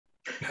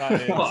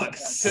That is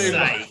Fuck's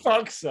sake.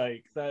 Fuck's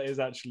sake. That is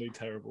actually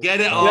terrible. Get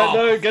it Yeah, off.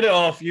 no, get it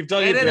off. You've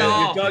done Get your it bit.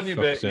 off. You've done your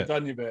bit. Fuck's it. You've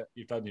done your bit.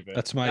 You've done your bit.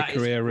 That's my That is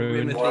career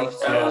ruined.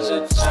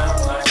 primitive.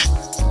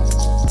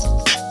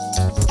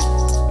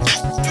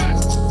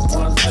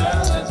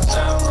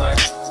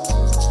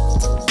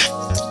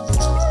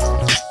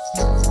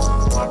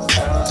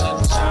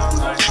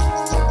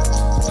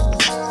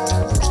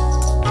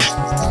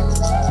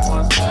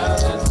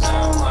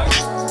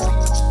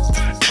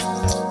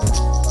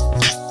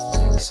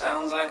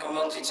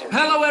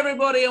 Hello,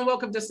 everybody, and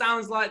welcome to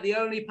Sounds Like, the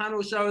only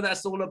panel show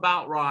that's all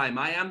about rhyme.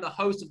 I am the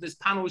host of this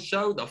panel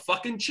show, the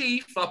fucking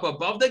chief, up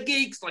above the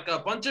geeks like a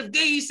bunch of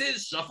geese.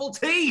 It's Shuffle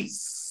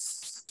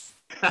Tease.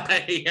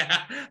 Hey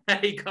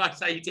guys,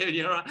 how you doing?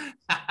 You're right.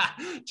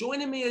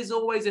 Joining me as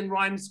always in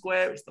Rhyme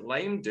Square, it's the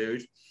lame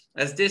dude,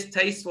 as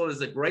distasteful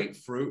as a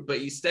grapefruit, but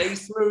he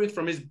stays smooth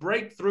from his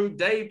breakthrough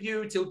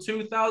debut till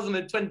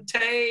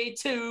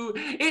 2022.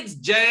 It's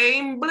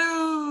Jamie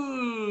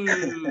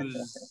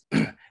Bleez.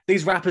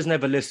 These rappers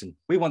never listen.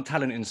 We want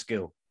talent and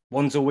skill.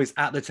 One's always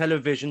at the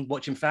television,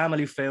 watching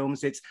family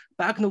films. It's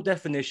Bagnall,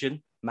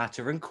 Deffinition,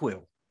 Matter and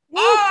Quill.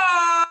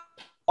 Ah!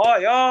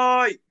 Oi,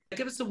 oi!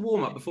 Give us a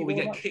warm-up before we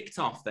get kicked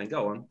off, then.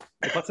 Go on.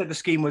 If I said the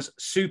scheme was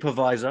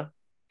supervisor,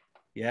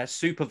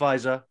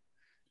 supervisor,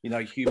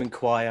 human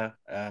choir,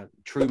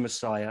 true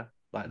messiah,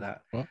 like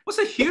that. What's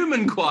a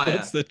human choir?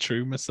 What's the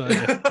true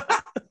messiah?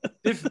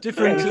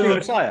 Different true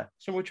messiah.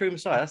 Some true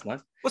messiah, that's nice.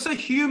 What's a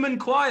human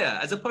choir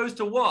as opposed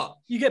to what?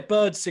 You get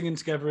birds singing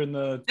together in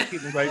the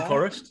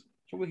rainforest.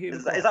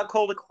 Is that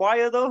called a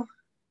choir, though?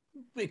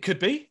 It could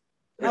be.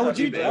 How would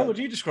you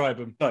describe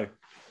them? No.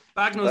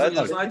 Bagnall's on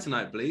your side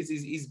tonight, please.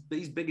 He's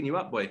bigging you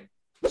up, boy.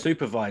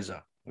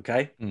 Supervisor,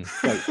 okay?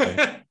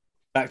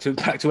 Back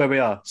to where we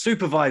are.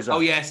 Supervisor. Oh,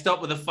 yeah, stop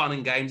with the fun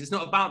and games. It's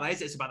not about that,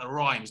 is it? It's about the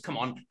rhymes. Come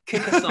on,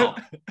 kick us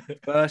off.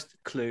 First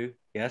clue,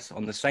 yes,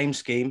 on the same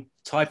scheme,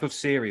 type of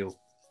cereal.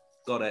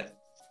 Got it.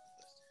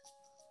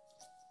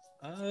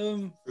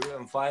 Fruit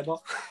and fibre.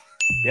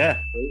 Yeah.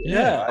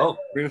 Oh,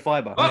 Fruit and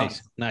fibre. Oh.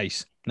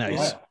 Nice.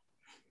 Yeah.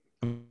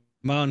 I'm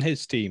on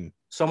his team.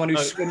 Someone who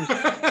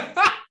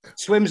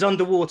swims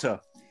underwater.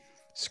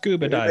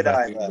 Scuba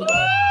diver.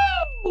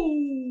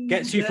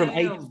 Gets you from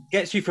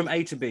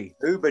A to B.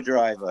 Uber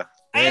driver.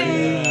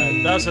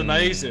 Yeah, that's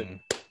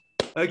amazing.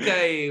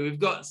 Okay, we've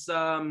got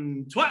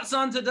some twats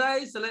on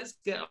today, so let's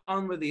get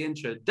on with the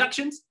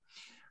introductions.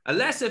 A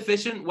less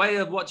efficient way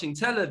of watching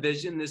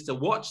television is to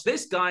watch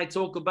this guy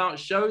talk about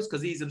shows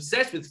because he's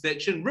obsessed with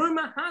fiction.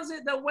 Rumor has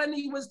it that when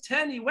he was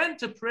 10, he went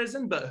to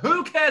prison, but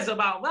who cares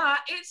about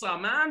that? It's our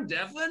man,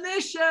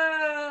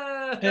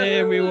 Deffinition. Hey,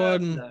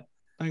 everyone.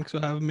 Thanks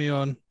for having me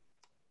on.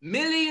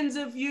 Millions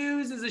of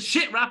views as a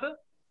shit rapper.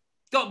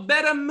 Got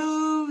better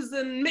moves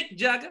than Mick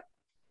Jagger.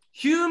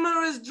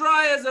 Humor as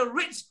dry as a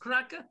Ritz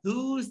cracker.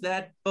 Who's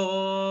that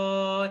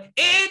boy?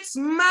 It's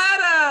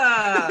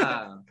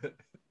Matter.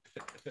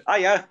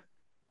 Hiya.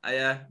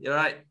 You're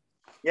right.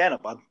 Yeah,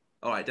 not bad.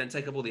 All right, don't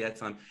take up all the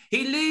airtime.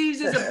 He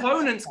leaves his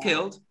opponents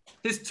killed.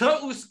 His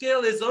total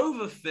skill is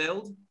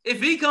overfilled.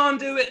 If he can't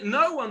do it,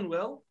 no one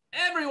will.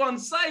 Everyone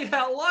say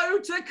hello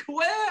to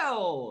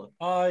Quill.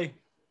 Hi.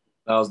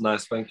 That was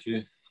nice, thank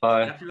you.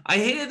 Hi. I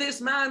hear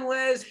this man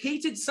wears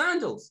heated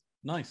sandals.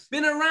 Nice.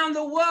 Been around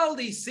the world,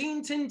 he's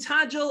seen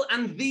Tintagel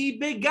and the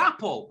Big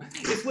Apple.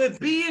 If we're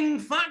being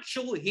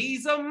factual,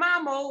 he's a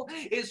mammal.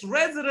 It's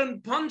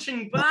resident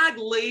punching bag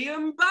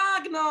Liam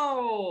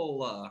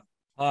Bagnall.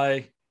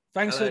 Hi.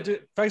 Thanks Hello.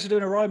 for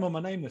doing a rhyme on my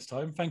name this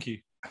time. Thank you.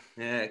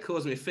 Yeah, it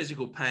caused me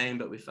physical pain,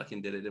 but we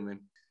fucking did it, didn't we?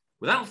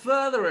 Without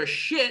further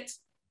ado,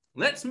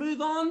 let's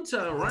move on to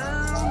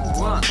round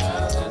one.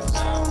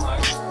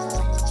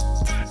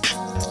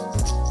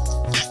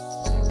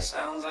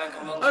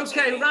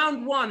 Okay,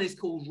 round one is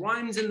called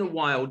Rhymes in the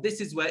Wild.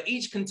 This is where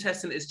each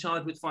contestant is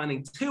charged with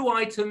finding two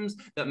items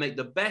that make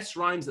the best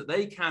rhymes that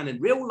they can in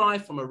real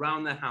life from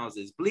around their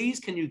houses. Please,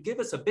 can you give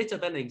us a bit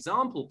of an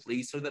example,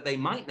 please, so that they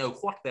might know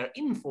what they're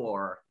in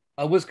for?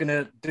 I was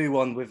gonna do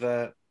one with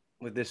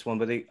this one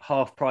with the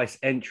half price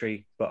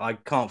entry, but I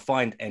can't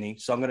find any,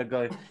 so I'm gonna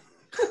go.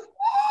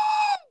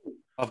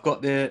 I've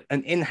got an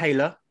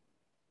inhaler,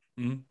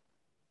 and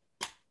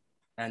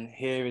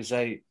here is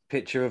a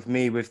picture of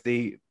me with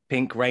the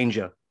Pink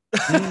Ranger.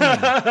 Wait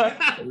a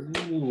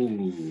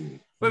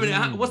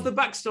minute, what's the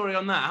backstory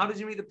on that? How did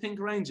you meet the Pink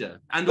Ranger?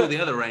 And all the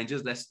other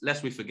Rangers,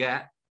 lest we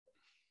forget.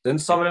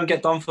 Didn't some of them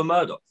get done for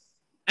murder?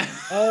 We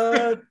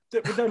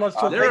don't like to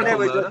talk Lyrical They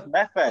were murder. just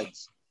meth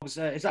heads. Is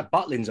that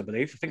Butlins, I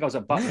believe? I think I was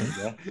at Butlins,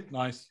 yeah.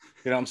 Nice.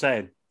 You know what I'm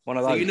saying? One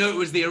of So those. you know it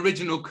was the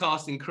original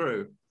cast and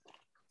crew.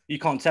 You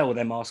can't tell with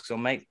their masks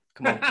on, mate.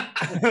 Come on.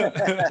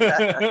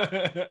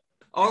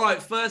 All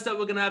right, first up,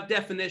 we're going to have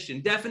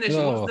Deffinition. Deffinition,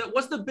 Oh.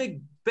 what's the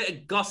big bit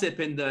of gossip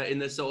in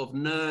the sort of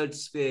nerd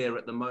sphere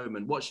at the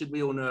moment? What should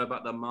we all know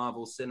about the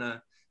Marvel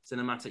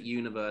cinematic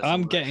universe? I'm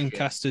and all that getting shit?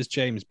 cast as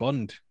James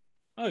Bond.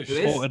 Oh, Who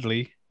shit.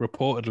 is?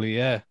 Reportedly,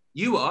 yeah.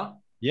 You are?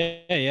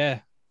 Yeah.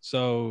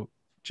 So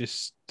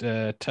just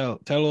tell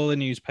all the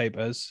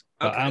newspapers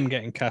that Okay. I'm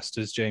getting cast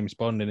as James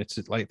Bond, and it's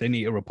like they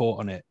need to report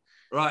on it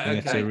Right, And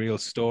okay. it's a real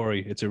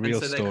story. It's a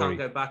real so they story. can't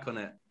go back on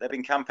it. They've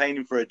been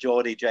campaigning for a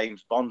Geordie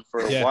James Bond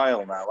for a Yeah.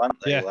 while now, haven't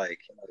they? Yeah. Like,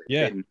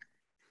 Yeah.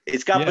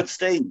 it's gathered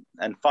steam,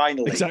 and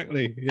finally,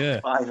 Exactly. Yeah.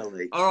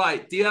 finally. All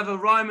right. Do you have a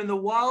rhyme in the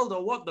wild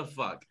or what the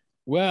fuck?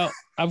 Well,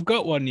 I've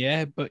got one,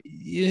 yeah, but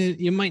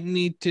you might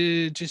need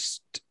to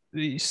just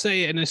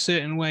say it in a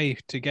certain way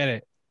to get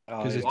it. Oh,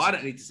 Because yeah. Well, I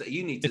don't need to say.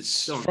 You need to.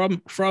 It's go on.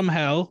 from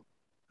hell,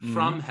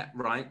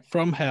 Right.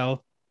 from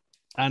hell,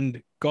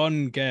 and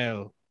gone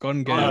girl.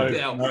 Gone No,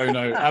 girl.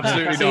 no,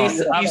 absolutely So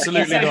you not.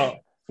 Absolutely say- not.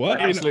 What?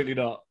 Absolutely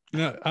not.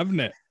 No, haven't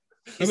it?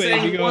 You're I bet if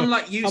saying you go, one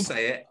like you I'm-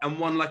 say it, and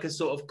one like a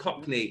sort of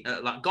Cockney,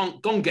 like gone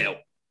girl.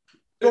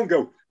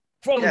 Gongo.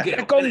 From Yeah.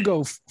 Girl,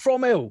 Congo,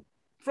 from hill.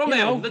 From You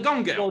hell, know. the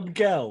gone girl. Gone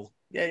girl.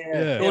 Yeah,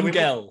 Yeah. Gone we've,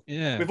 girl.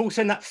 Yeah. we've all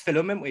seen that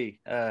film, haven't we?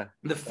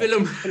 The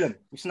film. Film.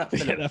 We've seen that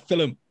Yeah, film. that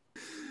film.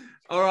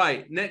 All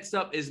right. Next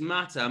up is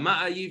Matter.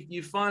 Matter,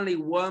 you finally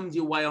wormed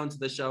your way onto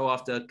the show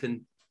after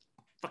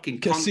fucking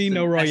Casino constant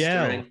Royale.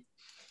 pestering.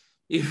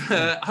 You've,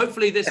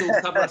 hopefully this will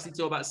cover us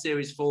until about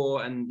series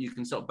 4, and you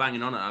can stop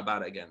banging on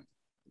about it again.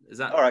 Is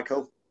that All right,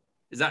 cool.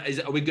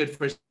 Are we good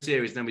for a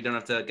series? Then we don't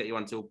have to get you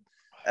on till.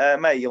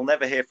 Mate, you'll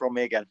never hear from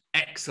me again.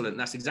 Excellent.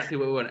 That's exactly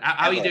what we want.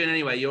 How are you doing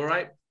anyway? You all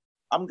right?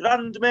 I'm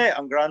grand, mate.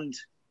 I'm grand.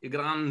 You're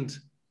grand.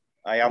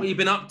 I What am. have you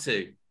been up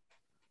to?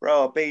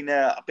 Bro,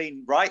 I've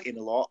been writing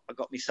a lot. I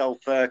got myself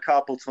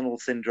carpal tunnel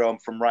syndrome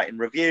from writing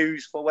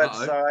reviews for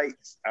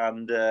websites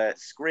and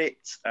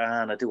scripts,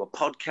 and I do a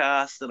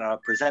podcast and I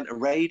present a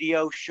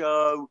radio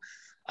show.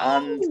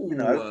 And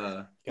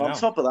on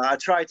top of that, I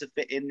try to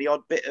fit in the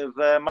odd bit of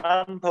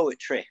man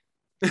poetry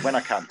when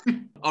I can.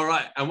 All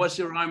right. And what's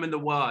your rhyme in the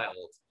wild?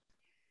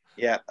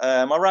 Yeah,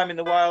 my rhyme in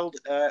the wild.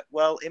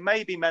 Well, it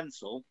may be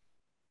mental,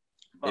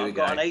 but Here we I've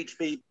got go. an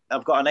HB.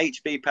 I've got an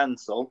HB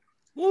pencil,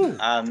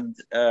 and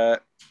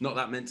Not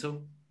that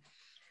mental.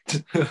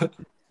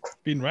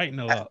 Been writing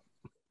a lot.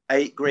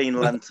 8 green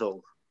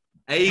lentil.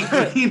 A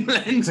green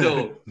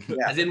lentil. Yeah.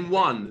 As in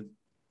one.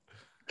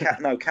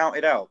 Count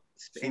it out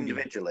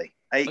individually.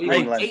 8 Oh, you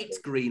green want lentils.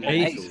 8 green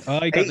 8. lentils.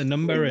 Oh, you got the 8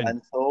 number green in.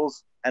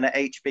 lentils and an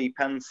HB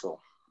pencil.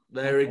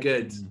 Very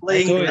good.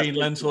 Plain Green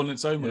lentil on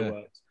its own would Yeah. have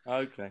worked.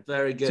 Okay.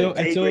 Very good. So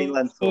Eight it's green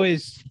lentils.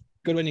 always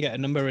good when you get a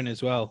number in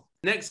as well.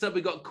 Next up,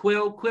 we got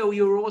Quill. Quill,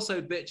 you were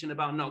also bitching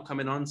about not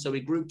coming on, so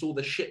we grouped all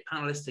the shit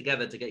panelists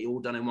together to get you all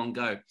done in one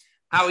go.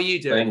 How are you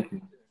doing? Thank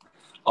you.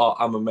 Oh,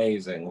 I'm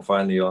amazing. We're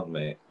finally on,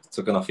 mate.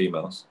 Took enough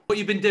emails. What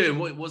you been doing?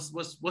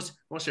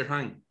 What's your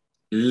hang?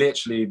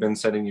 Literally been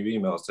sending you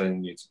emails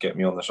telling you to get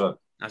me on the show.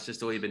 That's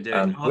just all you've been doing.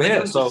 And Oh, we're they here,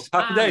 go into so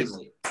happy spam, days.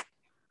 mate.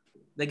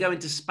 They go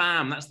into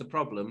spam. That's the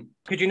problem.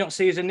 Could you not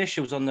see his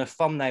initials on the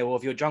thumbnail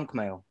of your junk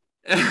mail?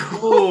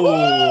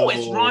 Oh,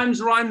 it's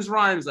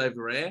rhymes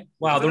over here.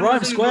 Wow, the If rhyme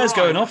anyone's square's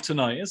doing going rhyme, off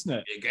tonight, isn't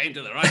it? You came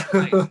to the right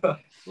place.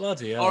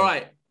 Bloody hell. All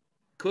right.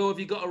 Quill, have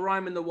you got a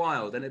rhyme in the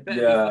wild? And it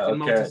better Yeah, be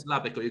fucking okay.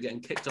 multisyllabic or you're getting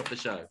kicked off the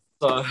show.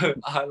 So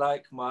I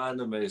like my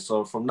anime.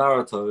 So from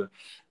Naruto,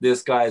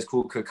 this guy is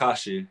called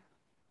Kakashi.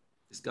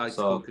 This guy's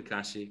So- called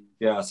Kakashi.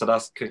 Yeah, so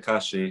that's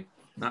Kakashi.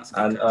 That's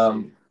And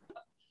Kakashi.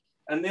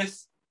 and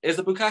this is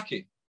a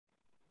Bukaki.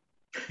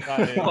 That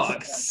is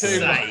Fuck's too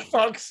much. sake.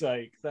 Fuck's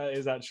sake. That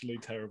is actually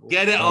terrible.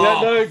 Get it Yeah,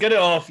 off. no, get it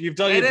off. You've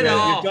done Get your it bit.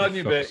 off. You've done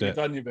your bit. Fuck's You've it.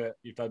 done your bit.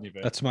 You've done your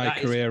bit. That's my That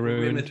is career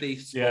ruined. Timothy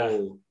Yeah.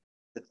 Spall.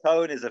 The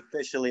tone is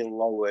officially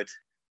lowered.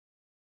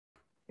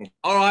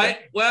 All right.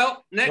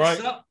 Well, next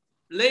Right. up,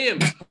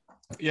 Liam.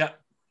 Yeah.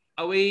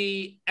 Are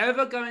we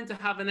ever going to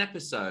have an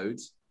episode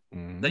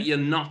Mhm. that you're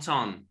not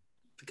on?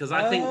 Because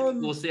I think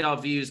Um, we'll see our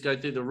views go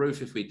through the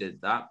roof if we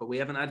did that, but we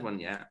haven't had one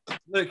yet.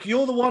 Look,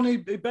 you're the one who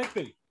begged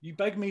me. You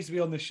begged me to be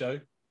on this show.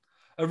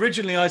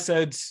 Originally, I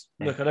said,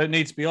 look, I don't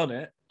need to be on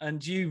it.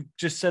 And you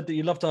just said that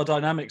you loved our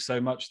dynamic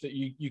so much that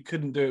you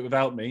couldn't do it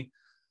without me.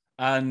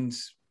 And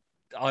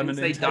I'm an Didn't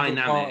say integral part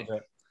dynamic. of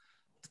it.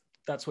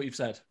 That's what you've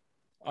said.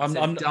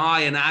 I'm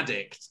die an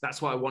addict. That's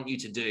what I want you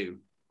to do.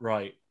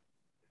 Right.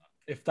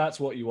 If that's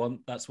what you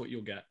want, that's what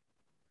you'll get.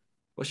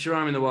 What's your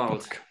rhyme in the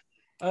wild?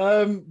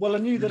 Well, I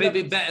knew A that.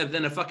 bit better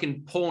than a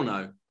fucking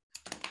porno.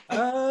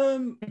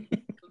 To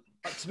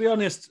be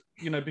honest,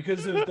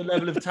 because of the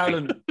level of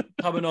talent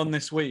coming on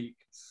this week,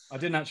 I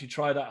didn't actually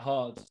try that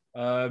hard.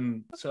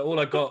 So all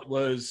I got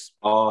was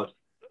Hard.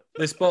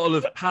 this bottle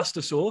of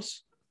pasta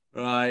sauce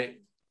Right.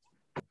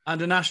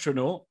 and an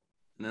astronaut.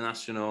 And an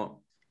astronaut.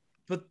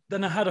 But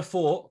then I had a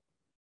thought,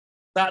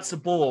 that's a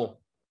bore.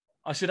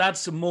 I should add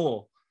some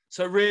more.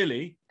 So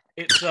really,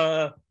 it's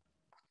a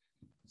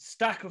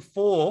stack of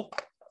 4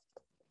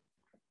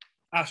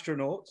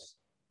 astronauts.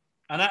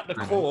 And at the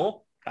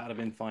core, That'd have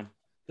been fine.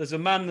 there's a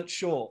man that's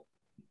short.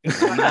 Man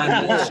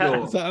that's Is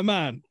short. that a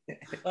man?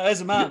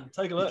 There's a man.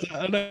 Take a look. Is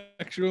that an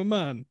actual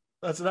man?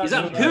 That's an Is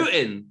that actual man.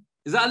 Putin?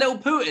 Is that a little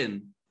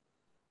Putin?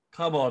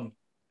 Come on.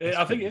 That's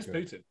I think pretty it's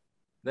good. Putin.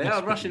 They That's are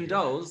pretty Russian good.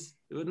 dolls.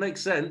 It would make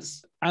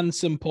sense. And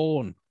some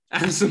porn.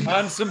 And some.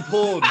 And some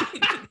porn.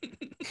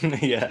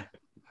 Yeah.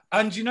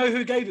 And you know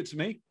who gave it to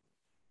me?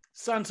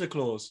 Santa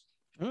Claus.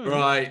 Oh,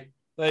 Right.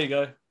 There you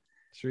go.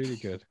 It's really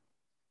good.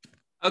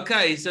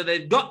 Okay, so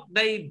they've got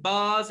their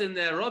bars in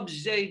their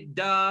objet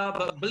d'art,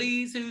 but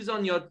Bleez, who's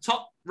on your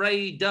top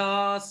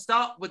radar?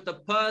 Start with the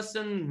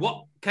person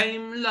what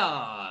came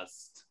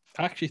last.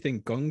 I actually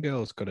think Gone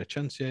Girl's got a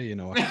chance here, you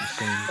know.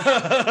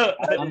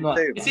 I'm not,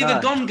 It's either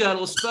no. Gone Girl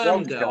or Sperm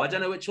Gone Girl. Girl. I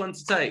don't know which one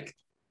to take.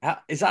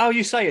 Is that how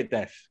you say it,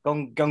 Def?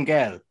 Gone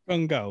girl.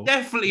 Gone Girl.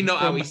 Definitely not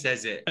how he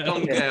says it.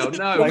 Gone Yeah. Girl.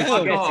 No, Like, fuck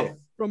forget off. it.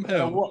 From Oh,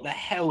 hell. what the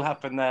hell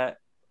happened there?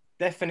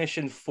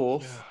 Definition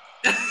fourth.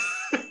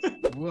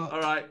 What? All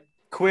right.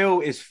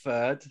 Quill is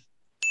third.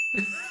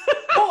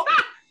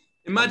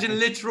 Imagine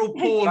literal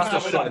porn. That's a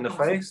coming shot up. in the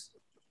face.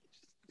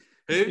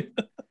 Who?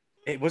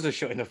 It was a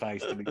shot in the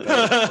face, to be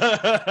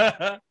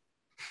fair.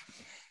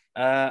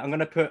 I'm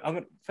gonna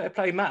fair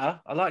play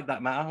Matter. I like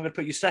that Matter. I'm gonna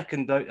put you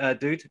second,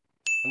 dude.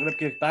 I'm gonna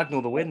give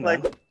Bagnall the win,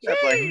 man. Fair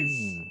play.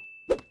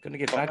 Gonna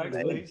give Bagnall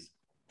the win.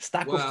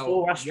 Stack of Wow,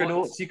 4 what?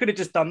 astronauts. You could have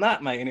just done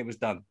that, mate, and it was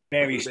done.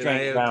 Very Would've been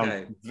strange A-okay.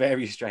 round.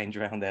 Very strange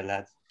round there,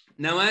 lads.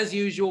 Now, as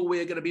usual,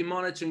 we're going to be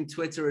monitoring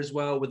Twitter as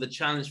well with a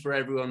challenge for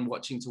everyone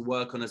watching to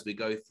work on as we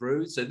go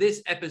through. So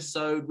this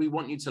episode, we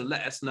want you to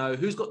let us know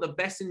who's got the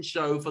best in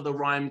show for the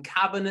rhyme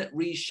Cabinet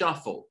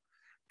Reshuffle.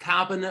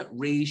 Cabinet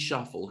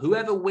Reshuffle.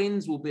 Whoever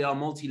wins will be our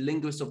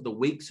multilinguist of the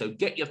week. So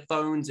get your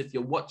phones if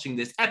you're watching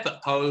this at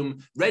home.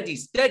 Ready,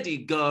 steady,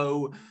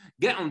 go.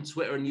 Get on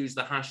Twitter and use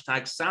the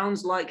hashtag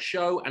Sounds Like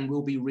Show, and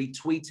we'll be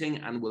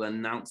retweeting and we'll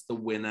announce the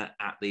winner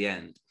at the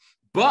end.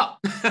 But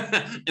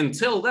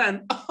until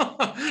then,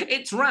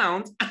 it's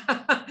round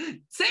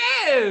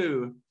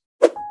 2.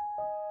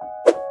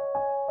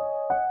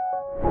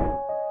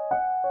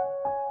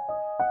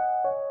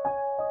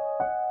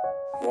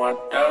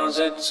 What does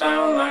it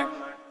sound like?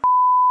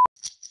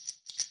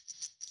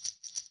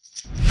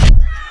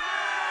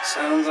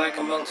 Sounds like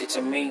a multi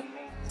to me.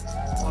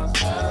 What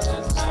does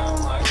it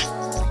sound like?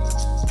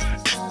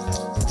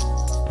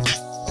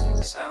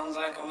 Sounds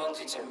like a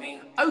multi to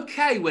me.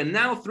 Okay, we're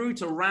now through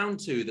to round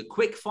 2, the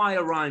quick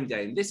fire rhyme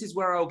game. This is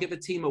where I'll give a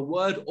team a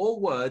word or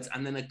words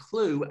and then a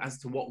clue as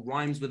to what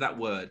rhymes with that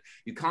word.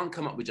 You can't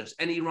come up with just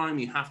any rhyme.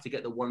 You have to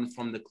get the one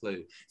from the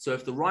clue. So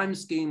if the rhyme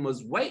scheme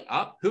was wait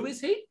up, who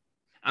is he?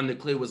 And the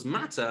clue was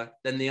matter,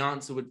 then the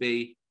answer would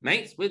be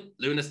mates with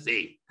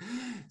lunacy.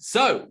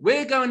 So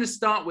we're going to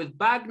start with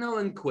Bagnall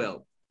and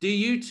Quill. Do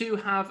you two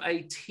have a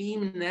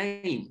team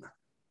name?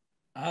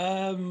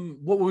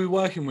 What were we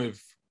working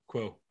with,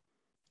 Quill?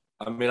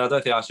 I mean, I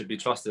don't think I should be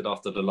trusted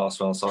after the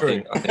last round. So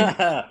True. I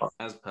think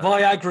As per.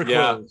 Viagra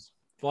Yeah. Quills.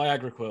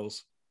 Viagra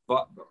Quills.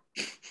 but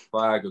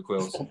Viagra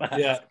Quills.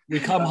 Yeah, we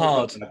come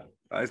hard.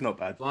 That is not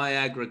bad.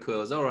 Viagra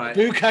Quills. All right.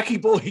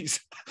 Bukkake boys.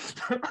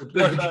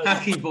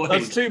 Bukkake boys.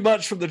 That's too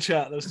much from the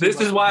chat. That's too This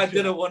much is from why I the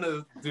chat. didn't want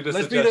to do the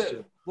Let's be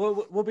suggestion.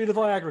 we'll be the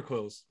Viagra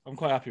Quills. I'm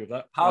quite happy with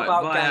that. How Right,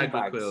 about Viagra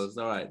gangbags? Quills?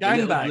 All right. Gang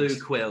The little bags.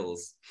 blue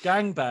quills.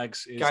 Gang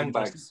bags is interesting.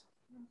 Gangbags.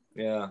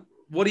 Yeah.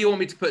 What do you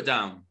want me to put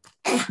down?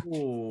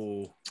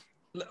 Ooh.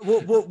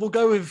 We'll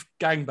go with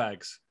gang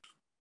bags.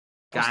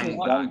 Gang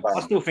Gang bags.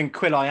 I still think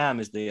Quill I Am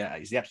is the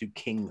absolute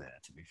king there,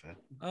 to be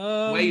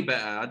fair. Way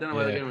better. I don't know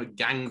why yeah. they're going with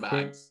gang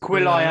bags.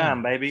 Quill I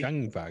Am, baby.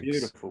 Gang bags.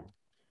 Beautiful.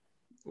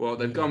 Well,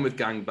 they've gone with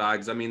gang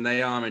bags. I mean,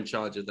 they are in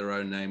charge of their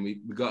own name.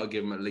 We've got to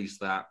give them at least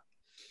that.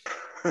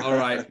 All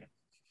right.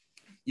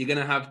 You're going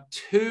to have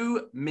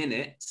 2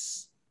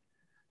 minutes,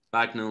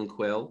 Bagnall and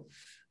Quill.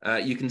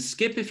 You can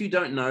skip if you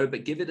don't know,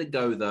 but give it a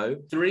go, though.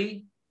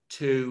 3,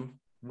 2,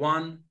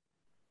 1,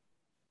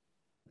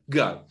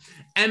 go.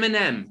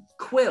 Eminem,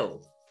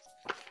 Quill.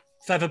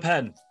 Feather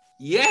pen.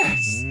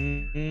 Yes.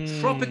 Mm.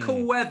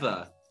 Tropical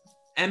weather.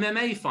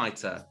 MMA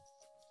fighter.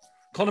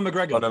 Conor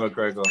McGregor. Conor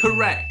McGregor.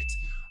 Correct.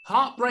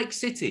 Heartbreak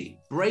City.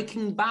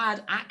 Breaking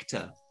Bad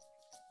actor.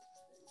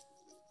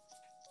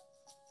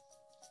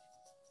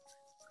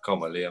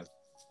 Come on, Liam.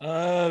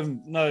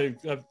 No,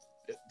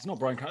 it's not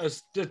Brian.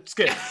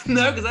 Skip.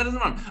 No, because that doesn't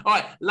run. All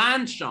right.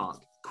 Land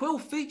Shark. Quill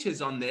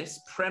features on this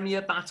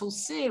Premier Battle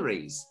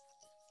series.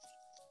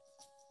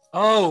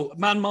 Oh,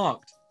 man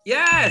marked.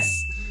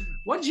 Yes.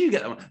 What did you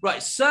get that one?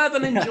 Right. Serve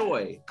and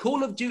Enjoy.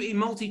 Call of Duty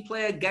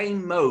multiplayer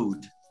game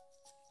mode.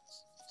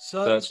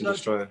 Search and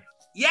Destroy.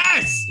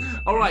 Yes.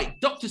 All right.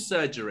 Doctor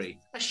Surgery.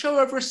 A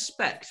show of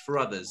respect for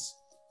others.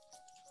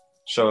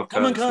 Show of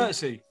Common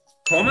courtesy. courtesy.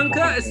 Common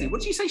courtesy.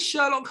 What did you say,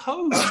 Sherlock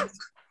Holmes?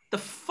 The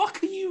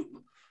fuck are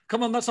you?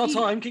 Come on, that's our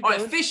time. Keep All right.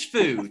 going. Fish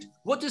food.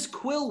 What does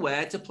Quill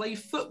wear to play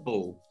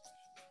football?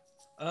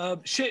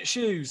 Shit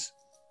shoes.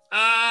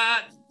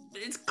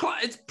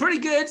 It's pretty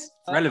good.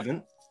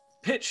 Relevant.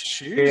 Pitch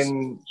shoes.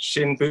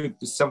 Shin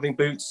boots, something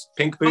boots,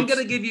 pink boots. I'm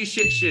gonna give you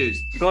shit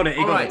shoes. Got it.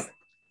 He All got right. it.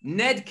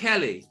 Ned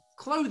Kelly,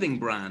 clothing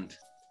brand.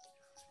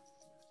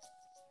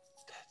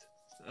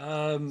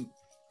 Um,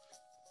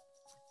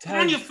 Come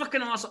on, you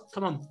fucking ass.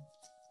 Come on.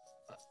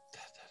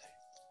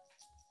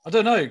 I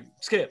don't know.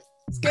 Skip.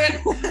 Skip.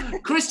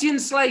 Christian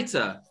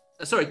Slater.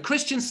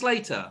 Christian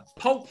Slater.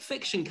 Pulp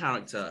Fiction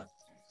character.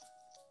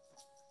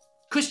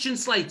 Christian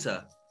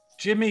Slater.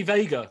 Jimmy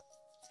Vega.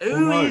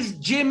 Who is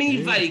Jimmy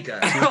Vega?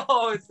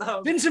 Oh, it's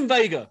Vincent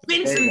Vega.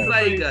 Vincent Vega.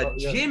 Vega.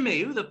 Yeah. Jimmy.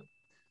 Who the?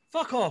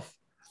 Fuck off.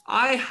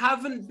 I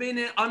haven't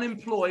been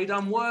unemployed,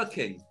 I'm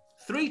working.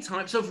 3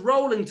 types of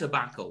rolling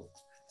tobacco.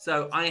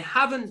 So I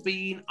haven't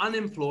been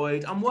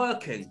unemployed, I'm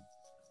working.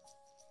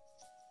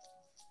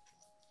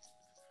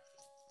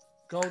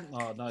 Gold.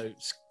 Oh no.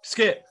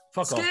 Skip.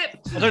 Fuck off. Skip.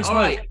 I don't All smoke.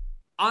 right.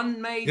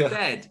 Unmade Yeah.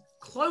 bed.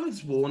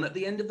 Clothes worn at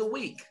the end of the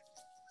week.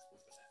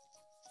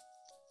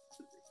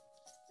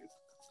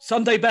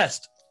 Sunday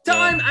best.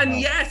 Time and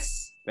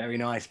yes. Very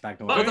nice,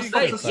 Bagnall. Well, What the the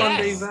fuck's a state,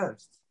 Sunday yes.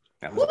 vest?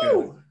 That was good.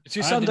 Woo. It's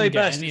your I Sunday didn't get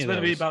best. any It's of meant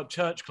to be those. about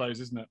church clothes,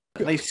 isn't it?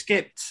 They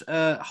skipped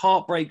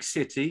Heartbreak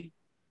City,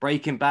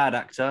 Breaking Bad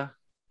actor,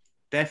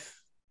 Death.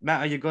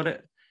 Matter, you got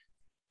it?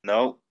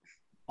 No.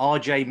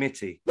 RJ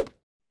Mitty.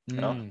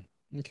 Mm,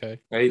 okay.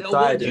 He Little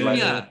died. Walt in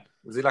Jr. like,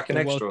 was he like an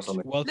extra or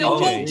something? Walt Little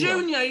Jr. Walt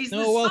Jr. He's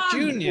No, the Walt son.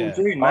 Jr. June,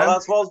 Oh, man.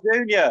 that's Walt Jr. Oh,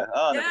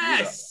 I never knew that.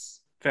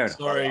 Yes. Fair enough.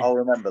 Sorry. I'll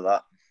remember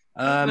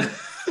that.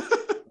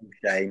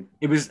 Shame.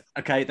 It was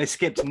okay. They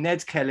skipped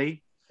Ned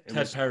Kelly. It Ted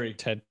was Perry.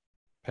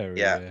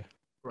 Yeah. That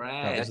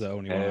was Fred. the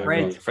only one I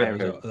Fred got. Perry.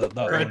 That was the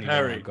Fred only one I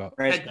Perry. got.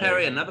 Ted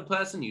Perry, another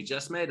person you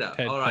just made up.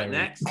 Ted All right,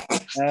 Perry.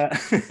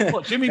 next.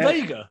 What? Jimmy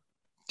Vega.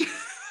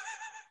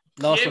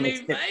 Last one.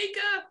 Jimmy Vega.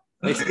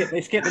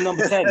 They skipped the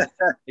number 10.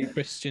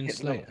 Christian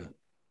Slater.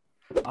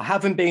 I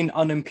haven't been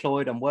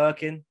unemployed. I'm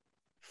working.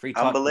 3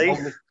 types. Unbelief.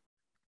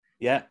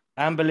 Yeah.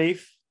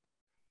 Unbelief.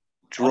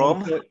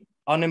 Drum.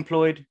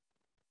 Unemployed.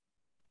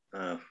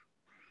 Oh.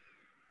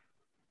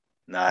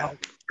 No.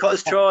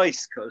 Cutter's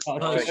choice. Cutter's Oh,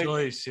 Nice choice.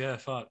 choice. Yeah.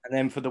 Fuck. And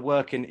then for the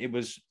working, it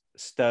was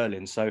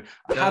Sterling. So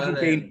I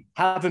Sterling.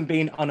 haven't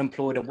been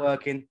unemployed and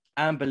working.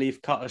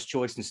 Unbelief, Cutter's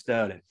choice, and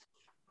Sterling.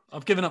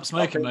 I've given up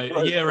smoking, mate. A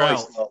Cutter's year choice,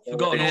 out. not-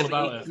 Forgotten Yeah, all but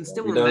about you it. can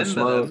still You don't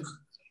remember them. smoke.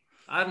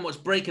 I haven't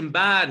watched Breaking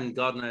Bad and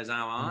God knows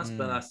how asked,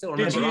 but I still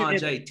Did remember you?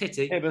 RJ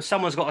Titty. Yeah, but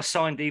someone's got a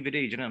signed DVD. Do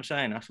you know what I'm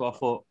saying? That's what I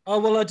thought. Oh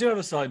well, I do have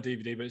a signed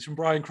DVD, but it's from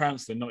Bryan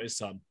Cranston, not his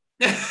son.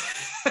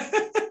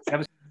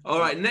 All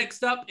right,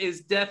 next up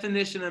is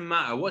Definition and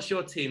Matter. What's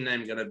your team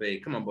name going to be?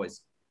 Come on,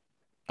 boys.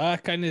 I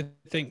kind of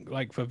think,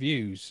 like, for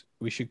views,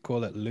 we should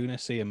call it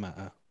Lunacy and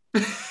Matter.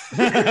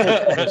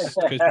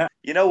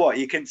 You know what?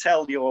 You can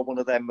tell you're one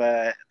of them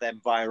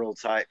viral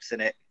types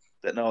in it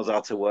that knows how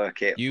to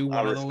work it. You I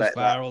one of those respect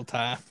that. viral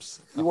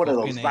taps. You one of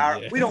those Fucking hate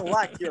viral. you. We don't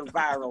like your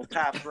viral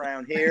taps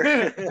around here.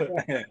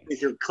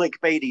 These are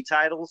clickbaity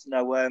titles.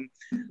 No,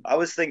 I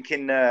was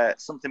thinking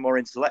something more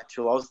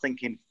intellectual. I was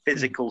thinking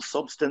physical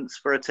substance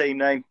for a team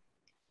name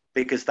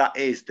because that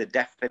is the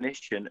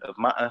definition of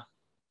matter.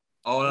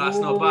 Oh, that's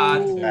not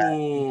bad.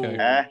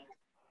 Okay.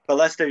 But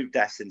let's do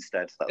Des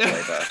instead. That's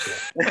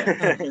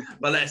way better.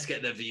 But let's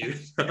get the view.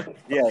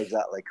 Yeah,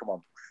 exactly. Come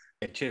on.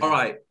 Yeah, cheers. All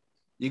right.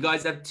 You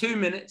guys have 2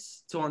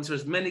 minutes to answer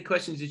as many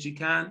questions as you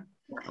can.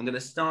 I'm going to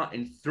start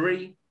in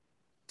 3,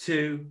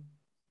 2,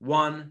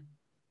 1,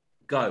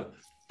 go.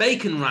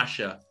 Bacon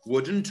rasher,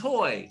 wooden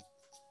toy.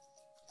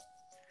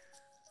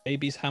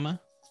 Baby's hammer.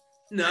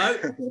 No.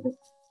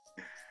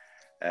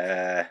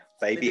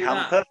 Baby do that.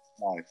 hamper.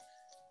 No.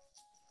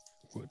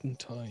 Wooden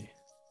toy. Do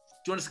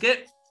you want to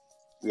skip?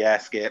 Yeah,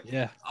 skip.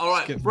 Yeah. All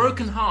right. skip.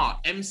 Broken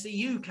Heart,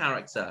 MCU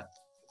character.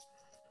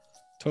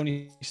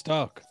 Tony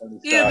Stark.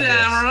 Yeah, Start,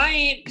 yes.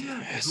 right.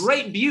 Yes.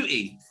 Great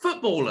Beauty,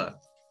 footballer.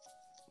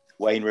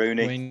 Wayne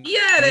Rooney. Wayne-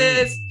 Yeah, it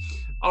is.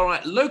 All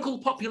right. Local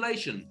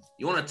population.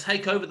 You want to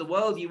take over the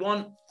world? You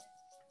want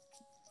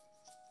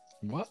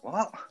What?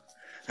 What?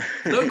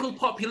 local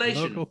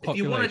population. Local If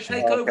you want to population.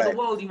 take over Okay. the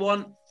world, you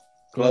want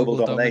Global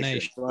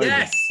domination.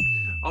 yes.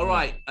 All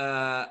right.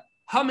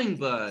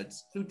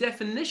 Hummingbirds, who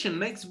Definition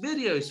makes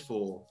videos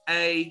for.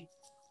 A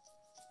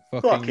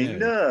Fucking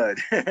nerd.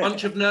 nerd.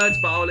 bunch of nerds,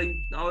 but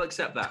I'll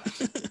accept that.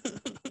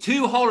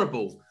 Too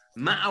horrible.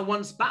 Matter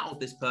once battled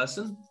this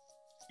person.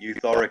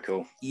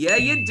 Euthorical. Yeah,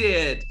 you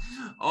did.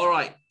 All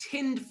right.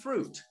 Tinned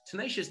fruit,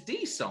 Tenacious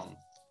D song.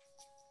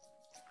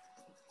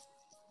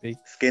 Big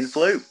Skin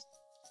flute.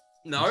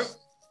 No,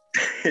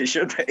 It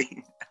should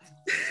be.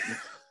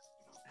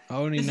 I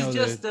only this know is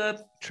just the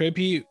a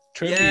tribute.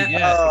 Yeah.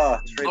 Yeah. Oh,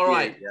 tribute, All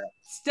right. Yeah.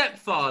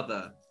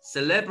 Stepfather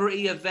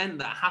celebrity event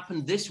that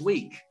happened this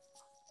week.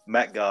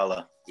 Met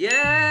Gala.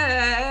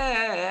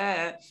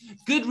 Yeah.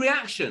 Good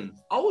reaction.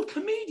 Old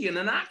comedian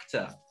and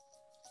actor.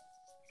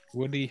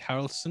 Woody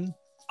Harrelson.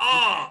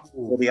 Ah,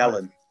 Woody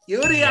Allen.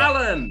 Woody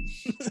Allen.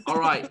 All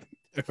right.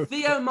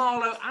 Theo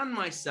Marlowe and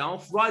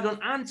myself ride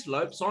on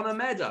antelopes on a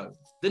meadow.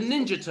 The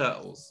Ninja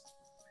Turtles.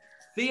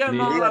 Theo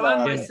Marlowe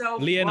and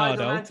myself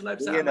Leonardo. ride on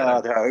antelopes on a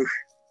meadow. Leonardo.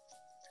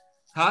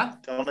 Huh?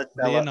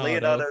 Donatello.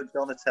 Leonardo,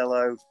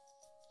 Donatello,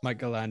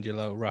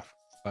 Michelangelo.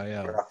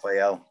 Raphael.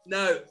 Raphael.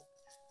 No.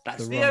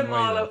 That's the Theo wrong way,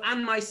 Marlowe though.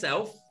 and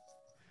myself.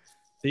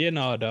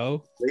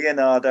 Leonardo.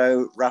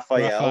 Raphael.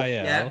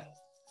 Raphael. Yeah.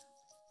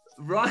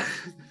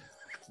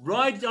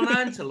 Ride on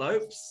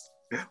antelopes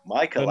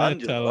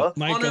Michelangelo.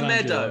 on a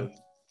meadow.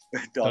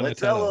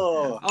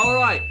 Donatello. All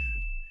right.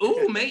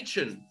 Oh,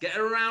 matron, get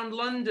around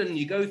London.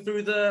 You go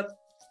through the.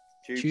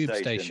 Tube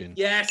station.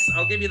 Yes,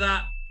 I'll give you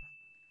that.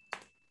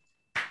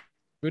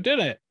 We did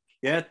it.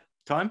 Yeah,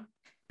 time.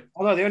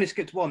 Oh no, they only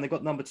skipped one. They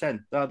got number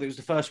 10. It was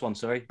the first one.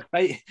 Sorry,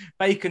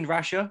 bacon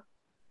rasher.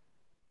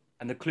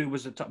 And the clue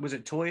was was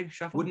it toy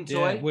shuffle? Wooden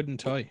Yeah, toy. wooden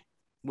toy.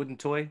 Wooden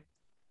toy.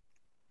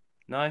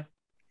 No.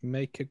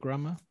 Make a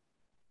grammar.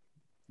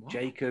 What?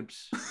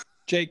 Jacob's.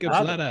 Jacob's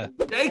ladder.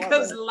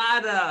 Jacob's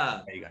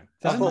Ladder. There you go.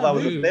 I thought that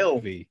was a film.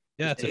 movie.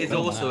 Yeah, it's It a is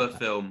film. also a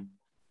film.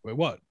 Wait,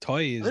 what toy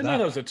I is didn't know that?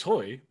 that was a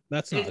toy.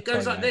 That's not a It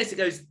goes toy, like mate. this.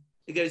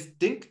 It goes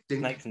dink,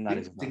 dink, Snakes and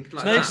ladders. dink, dink,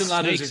 like Snakes that. and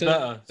ladders Snakes is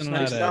better. and Snakes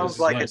ladders. Sounds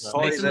like a Nice.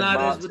 toy Snakes and that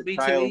ladders marks would a be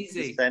too child's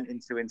easy. descent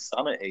into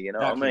insanity. You know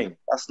what I Exactly. mean?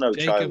 That's no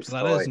Jacob's child's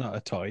ladder is toy. not a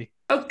toy.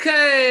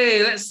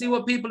 Okay, let's see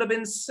what people have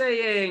been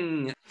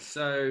saying.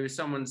 So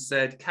someone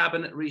said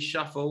cabinet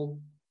reshuffle,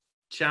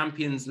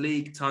 Champions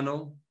League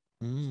tunnel.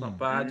 Not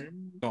bad.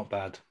 Not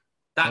bad.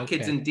 That Okay.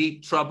 kid's in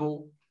deep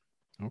trouble.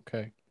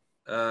 Okay.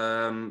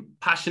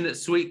 Passionate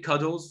sweet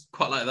cuddles,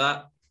 quite like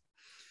that.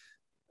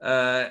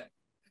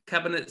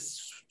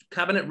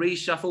 Cabinet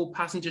reshuffle,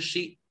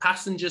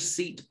 passenger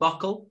seat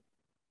buckle.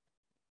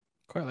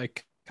 Quite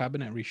like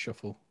cabinet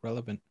reshuffle.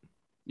 Relevant.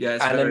 Yeah,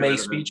 it's very Anime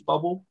relevant. speech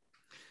bubble.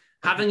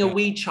 Having a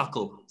wee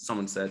chuckle,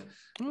 someone said.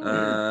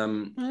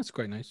 Oh, that's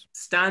quite nice.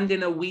 Stand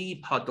in a wee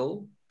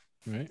puddle.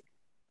 Right.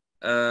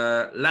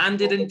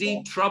 Landed in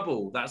deep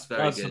trouble. That's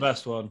very That's good. the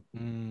best one.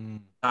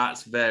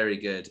 That's very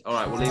good. All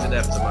right, we'll leave it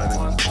there for the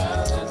moment.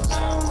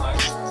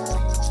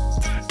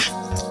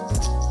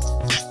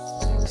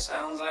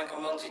 Sounds like a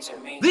multi to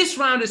me. This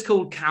round is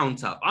called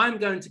Count Up. I'm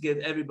going to give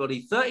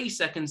everybody 30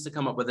 seconds to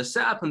come up with a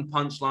setup and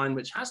punchline,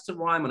 which has to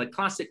rhyme on a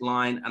classic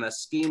line and a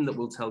scheme that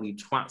will tell you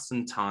twats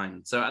and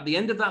time. So at the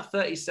end of that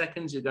 30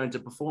 seconds, you're going to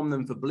perform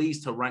them for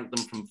Bleez to rank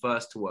them from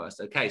first to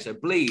worst. Okay, so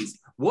Bleez,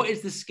 what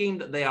is the scheme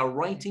that they are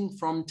writing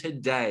from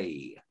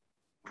today?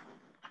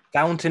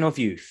 Fountain of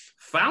Youth.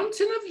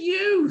 Fountain of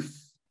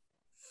Youth.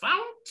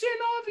 Fountain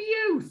of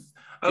Youth.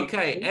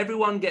 Okay,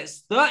 everyone gets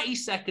 30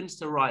 seconds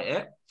to write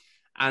it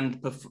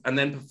and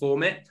then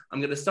perform it. I'm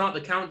going to start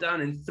the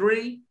countdown in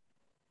 3,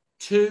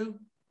 2,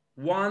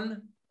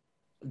 1,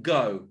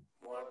 go.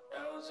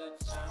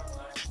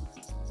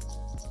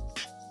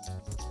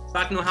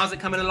 Bagnall, how's it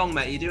coming along,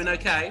 mate? Are you doing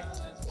okay?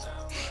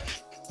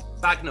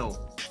 Bagnall,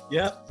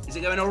 Yeah. is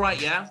it going all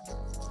right, yeah?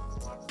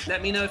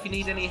 Let me know if you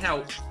need any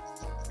help.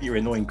 You're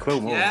annoying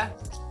Quill more. Yeah?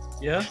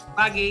 Yeah.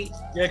 Baggy?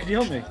 Yeah. Can you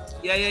help me?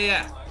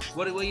 Yeah.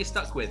 What are you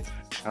stuck with?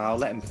 I'll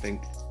let him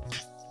think.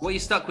 What are you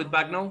stuck with,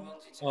 Bagnall?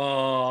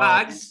 Oh.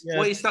 Bags, yeah.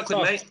 what are you stuck with,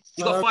 Stuck. mate?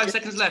 You got 5 Okay.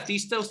 seconds left. Are you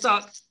still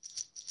stuck?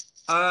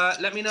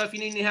 Let me know if you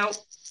need any help.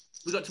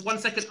 We got to 1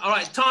 second. All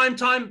right, time.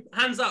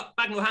 Hands up.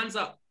 Bagnall, hands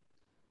up.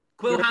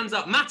 Quill, hands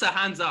up. Matter,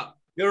 hands up.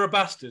 You're a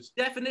bastard.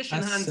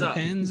 Definition, hands up.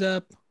 Hands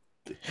up.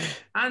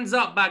 Hands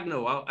up,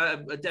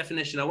 Bagnall. A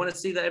definition. I want to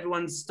see that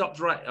everyone's stopped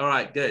right. All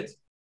right, good.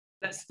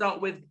 Let's start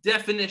with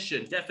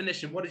definition.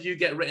 Definition, what did you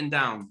get written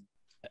down?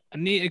 I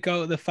need to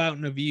go to the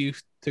Fountain of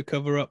Youth to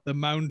cover up the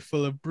mound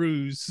full of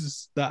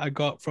bruises that I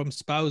got from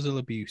spousal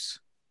abuse.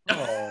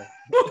 Oh.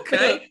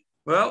 Okay.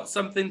 Well,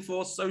 something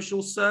for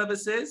social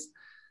services.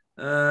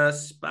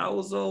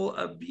 Spousal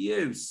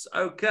abuse.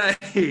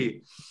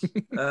 Okay.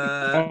 Full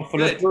of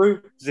Good.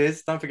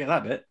 bruises. Don't forget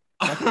that bit.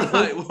 All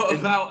right. What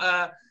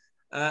about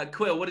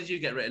Quill? What did you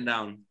get written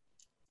down?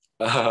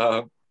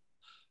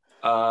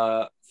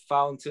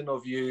 Fountain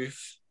of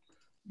Youth.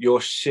 Your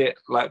shit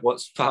like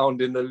what's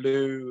found in the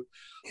loo.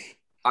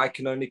 I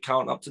can only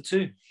count up to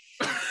 2.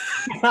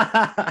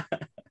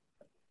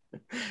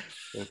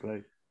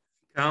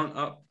 Count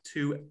up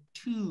to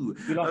 2.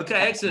 You like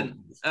Okay, excellent.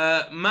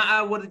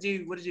 Matta, what did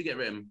you get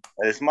written?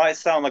 This might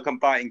sound like I'm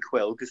biting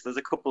Quill because there's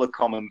a couple of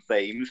common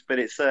themes, but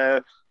it's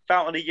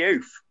Fountain of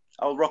Youth.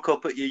 I'll rock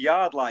up at your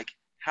yard like,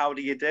 how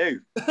do you do?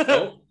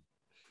 Oh.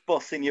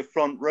 Bus in your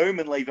front room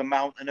and leave a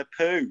mountain of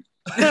poo.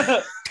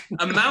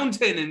 A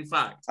mountain, in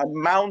fact. A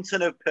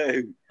mountain of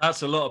poo.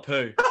 That's a lot of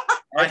poo.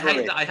 I hate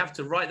Everest. that I have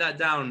to write that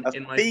down A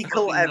in my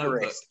fecal fucking notebook.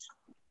 Everest.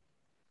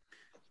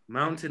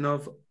 Mountain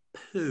of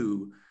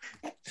poo.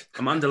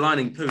 I'm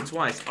underlining poo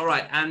twice. All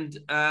right, and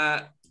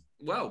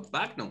well,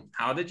 Bagnall,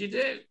 how did you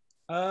do?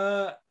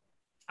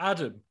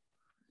 Adam,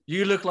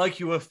 you look like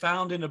you were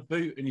found in a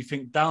boot and you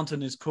think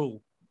Downton is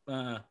cool.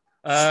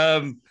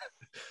 And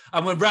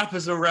when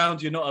rappers are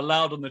around, you're not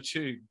allowed on the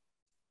tune.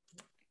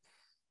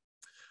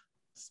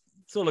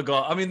 That's all I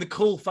got. I mean, the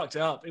cool fucked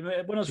it up. When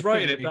I was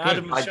writing it, but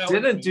Adam was I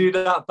shouting. didn't do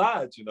that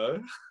bad, you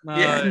know. No.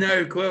 Yeah,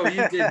 no, Quill,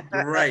 you did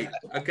great.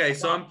 Okay,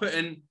 so I'm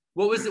putting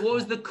what was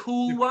the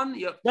cool one?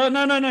 Yep.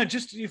 No.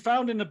 Just you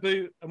found in a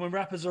boot, and when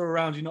rappers are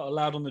around, you're not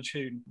allowed on the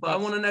tune. But I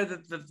want to know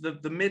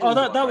the middle. Oh,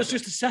 that one. was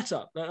just a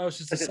setup. That was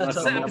just a I setup.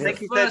 Setup. think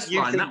The you said first you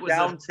line, think that was a-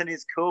 Downton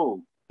is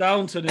cool.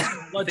 Downton is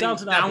like Think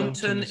Downton Abbey.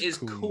 Downton is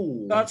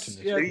cool. That's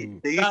yeah.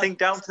 Do you think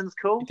Downton's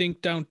cool? You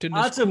think Downton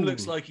is Adam cool?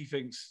 looks like he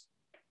thinks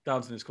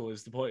Downton is cool.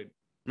 Is the point?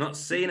 Not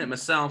seeing it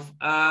myself.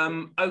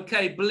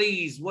 Okay,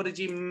 Bleez, what did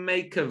you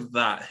make of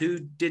that? Who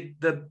did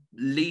the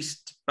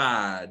least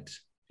bad?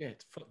 Yeah,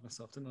 fuck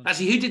myself, didn't I?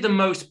 Actually, who did the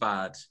most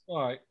bad?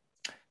 All right.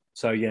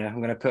 So yeah, I'm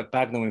going to put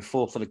Bagnall in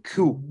 4 for the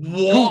cool.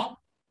 What?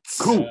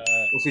 Cool.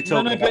 What's he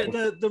talking about?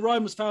 but the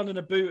rhyme was found in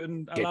a boot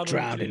and Get allowed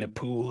drowned on the in a tune.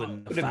 pool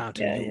and the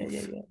Fountain of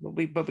Youth. Yeah.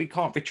 But we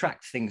can't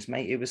retract things,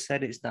 mate. It was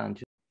said, it's done.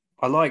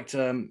 I liked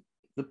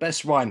the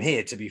best rhyme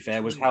here, to be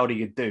fair, was "How do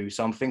you do?"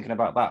 So I'm thinking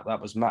about that.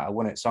 That was matter,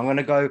 wasn't it? So I'm going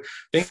to go.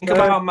 Think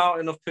about a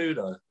mountain of poo,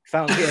 though.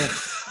 Found here.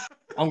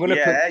 I'm going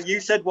to put. You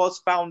said was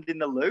found in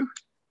the loo.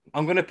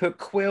 I'm going to put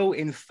Quill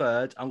in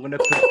third. I'm going to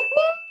put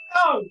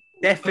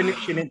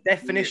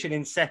definition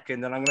in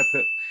second, and I'm going to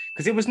put,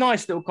 because it was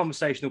nice little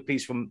conversational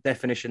piece from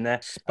Definition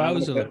there.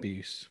 Spousal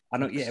abuse. I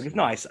know, yeah, it was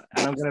nice.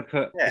 And I'm going to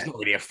put. It's not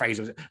really a phrase,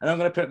 was it? And I'm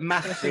going to put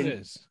math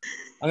in.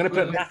 I'm going to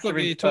put math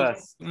in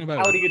first.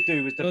 How do you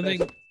do? Was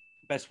the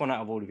best one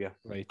out of all of you.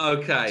 Right.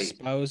 Okay.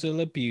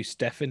 Spousal abuse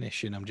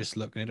definition. I'm just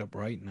looking it up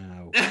right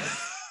now.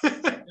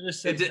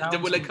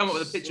 Will it come up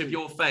with a picture of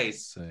your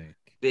face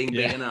being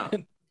beaten up?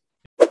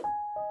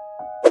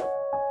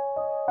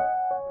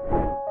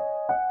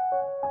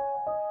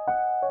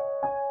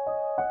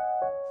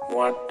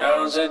 What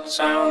does it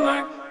sound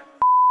like?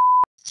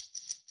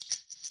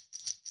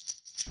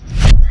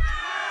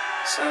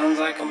 Sounds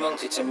like a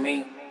multi to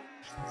me.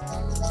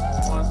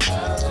 What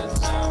does it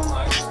sound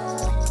like?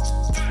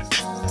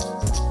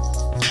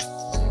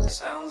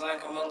 Sounds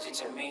like a multi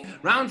to me.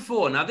 Round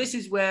 4. Now, this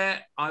is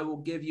where I will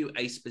give you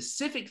a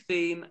specific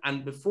theme,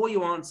 and before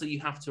you answer, you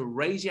have to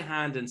raise your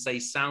hand and say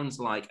sounds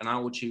like, and I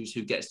will choose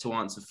who gets to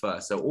answer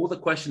first. So all the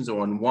questions are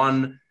on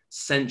one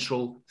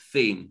central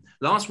theme.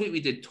 Last week we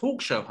did talk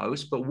show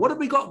host, but what have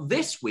we got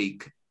this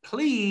week?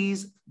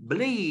 Please,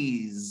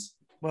 Bleez.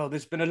 Well,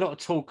 there's been a lot of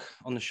talk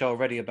on the show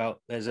already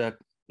about there's a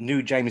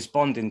new James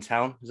Bond in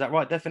town. Is that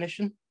right,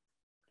 Definition?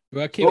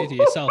 Well, keep it to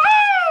yourself.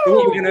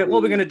 What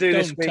we're gonna do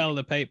this week? Don't tell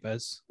the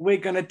papers. We're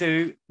gonna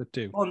do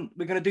Bond.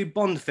 We're gonna do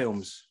Bond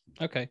films.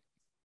 Okay.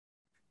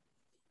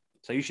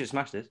 So you should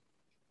smash this.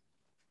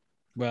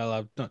 Well,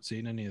 I've not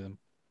seen any of them.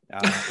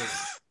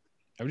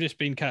 I've just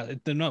been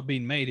they're not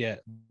being made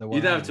yet.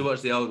 You don't have to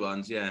watch the old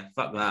ones. Yeah,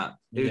 fuck that.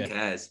 Who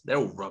cares? They're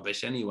all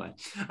rubbish anyway.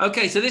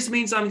 Okay, so this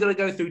means I'm going to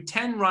go through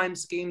 10 rhyme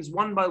schemes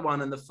one by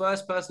one, and the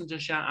first person to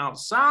shout out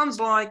sounds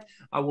like,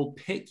 I will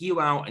pick you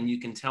out, and you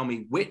can tell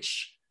me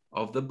which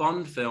of the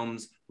Bond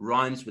films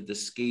rhymes with the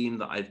scheme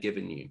that I've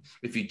given you.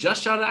 If you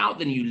just shout it out,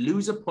 then you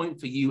lose a point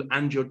for you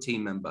and your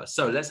team member.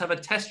 So let's have a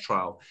test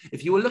trial.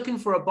 If you were looking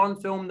for a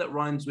Bond film that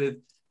rhymes with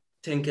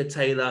Tinker,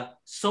 Tailor,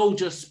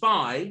 Soldier,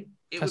 Spy,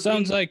 that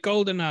sounds like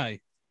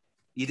GoldenEye.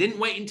 You didn't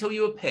wait until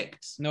you were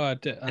picked. No, I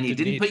did. And you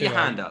didn't put your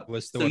hand up.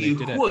 So you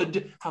could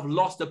have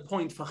lost a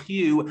point for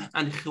you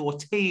and your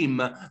team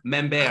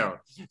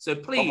member. So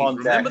please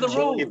remember the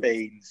rules.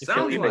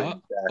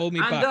 Hold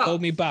me back.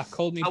 Hold me back.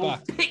 Hold me back. I will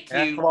pick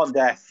you. Come on,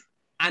 Death.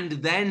 And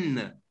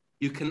then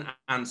you can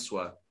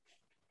answer.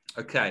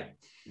 Okay.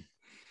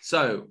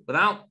 So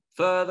without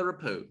further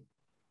ado,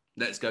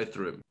 let's go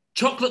through them.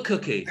 Chocolate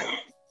cookie.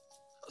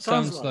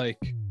 Sounds like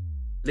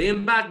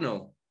Liam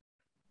Bagnall.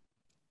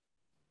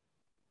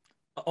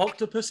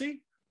 Octopussy?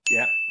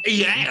 Yeah.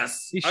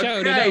 Yes. He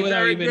shouted it out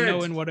without even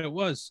knowing what it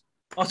was.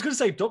 I was going to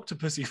say Dr.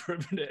 Pussy for a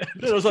minute.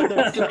 I was like,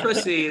 Dr.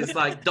 Pussy is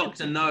like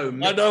Dr. No.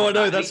 I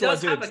know. That's what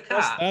I did. Have a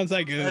cat. Sounds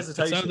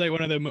like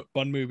one of the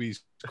Bond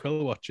movies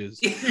Quill watches.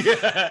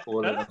 Yeah.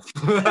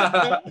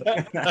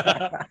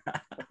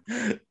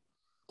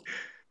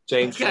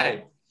 James.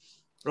 Okay.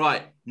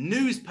 Right.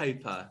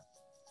 Newspaper.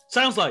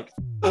 Sounds like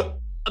a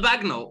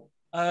Bagnall.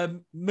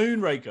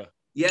 Moonraker.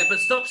 Yeah, but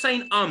stop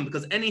saying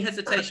because any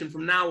hesitation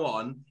from now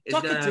on is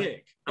Suck a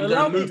dick. I'm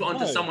gonna move on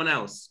to someone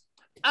else.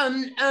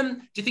 Do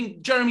you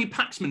think Jeremy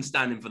Paxman's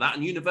standing for that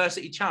and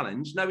University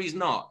Challenge? No, he's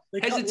not.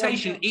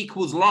 Hesitation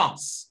equals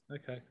loss.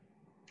 Okay.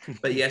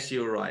 But yes,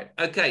 you're right.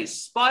 Okay,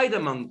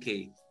 Spider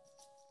Monkey.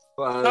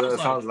 Well, that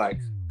sounds like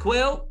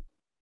Quill.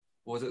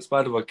 Was it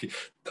Spider Monkey?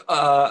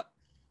 I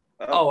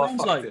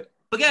fucked it.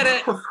 Forget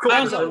it.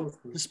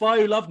 The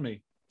Spy Who Loved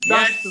Me.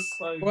 Yes.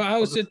 Well,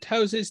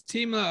 how's his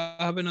team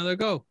have another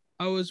go?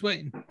 I was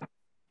waiting.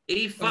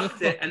 He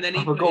fucked it, and then he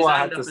I forgot what I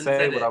had to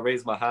say when I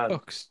raised my hand.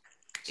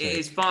 It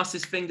is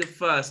fastest finger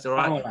first, all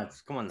right? Come on,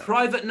 lads. Come on, lads.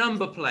 Private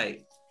number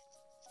plate.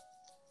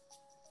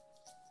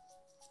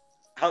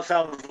 That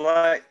sounds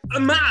like A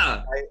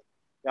matter.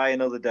 Die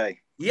Another Day.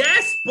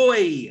 Yes,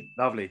 boy.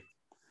 Lovely.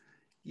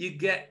 You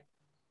get.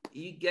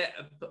 Wait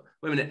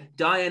a minute.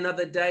 Die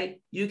Another Day.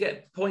 You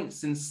get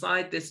points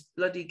inside this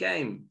bloody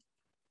game.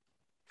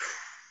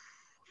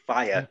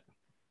 Fire.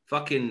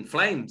 Fucking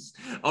flames.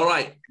 All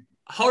right.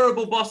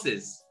 Horrible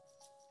bosses.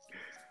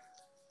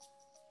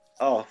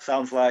 Oh,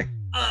 sounds like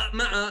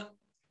Matter.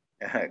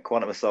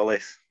 Quantum of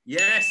Solace.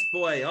 Yes,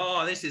 boy.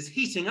 Oh, this is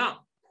heating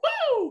up.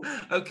 Woo!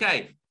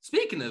 Okay.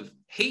 Speaking of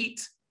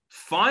heat,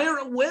 Fire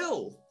at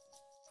Will.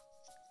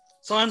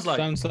 Sounds like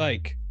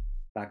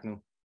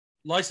Bagnall.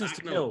 License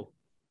to Kill.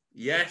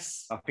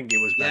 Yes. I think it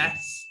was Bagnall.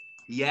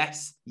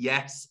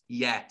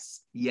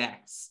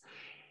 Yes.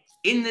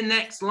 In the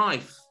Next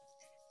Life.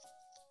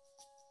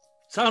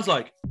 Sounds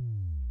like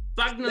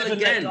Bagnall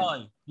again.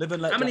 Live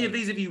and Let How many Die. of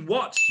these have you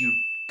watched, you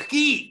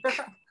geek?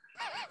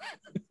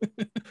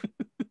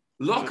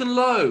 Lock and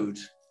Load.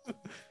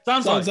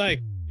 Sounds like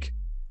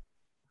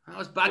That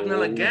was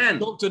Bagnall again.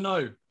 Dr.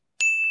 No.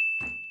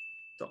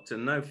 Dr.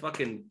 No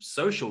fucking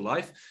Social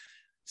Life.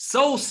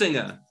 Soul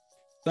Singer.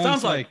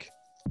 Sounds like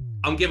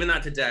I'm giving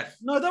that to Deff.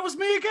 No, that was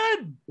me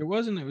again. It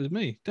wasn't. It was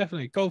me.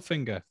 Definitely.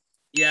 Goldfinger.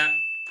 Yeah.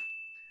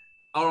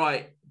 All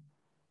right.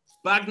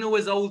 Bagnall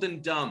is old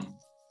and dumb.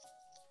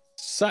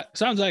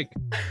 Sounds like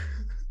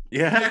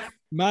Yeah.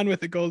 Man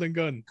with the Golden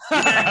Gun.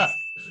 Yes.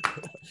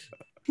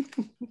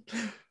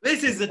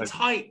 This is a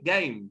tight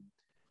game.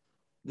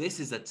 This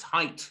is a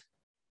tight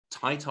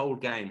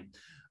old game.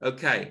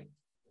 Okay.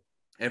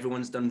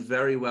 Everyone's done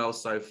very well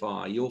so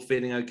far. You're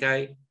feeling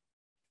okay?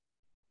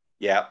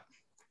 Yeah.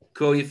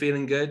 Cool, you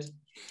feeling good?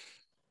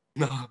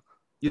 No.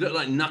 You look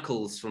like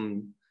Knuckles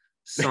from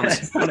Sonic.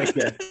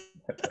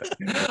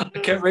 I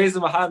kept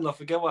raising my hand and I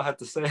forget what I had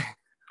to say.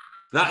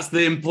 That's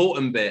the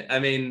important bit. I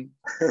mean,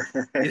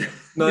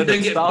 No, you don't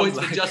it get sounds points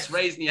like- for just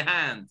raising your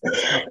hand.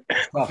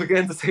 I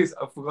forgot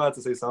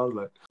to say sounds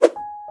like.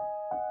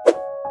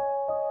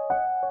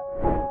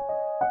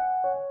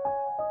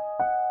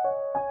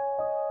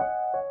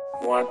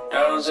 What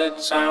does it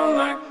sound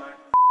like?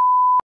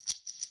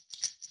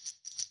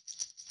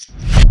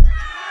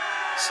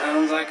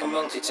 Sounds like a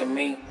multi to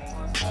me.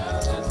 What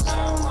does it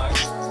sound like?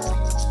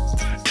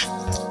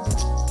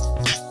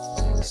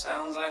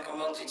 Sounds like a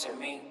multi to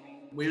me.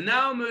 We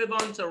now move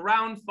on to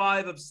round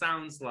 5 of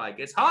Sounds Like.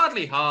 It's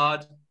hardly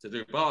hard to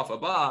do bar for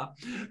bar.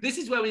 This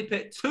is where we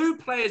pit 2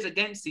 players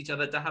against each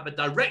other to have a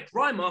direct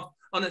rhyme off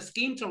on a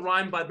scheme to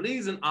rhyme by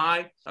Bleez and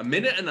I, a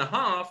minute and a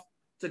half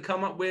to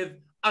come up with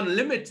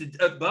unlimited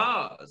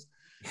bars.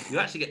 You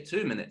actually get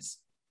 2 minutes.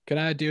 Can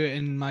I do it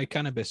in my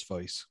cannabis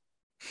voice?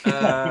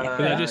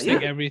 I just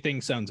think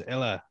everything sounds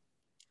illa.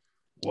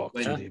 Walk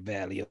When- through the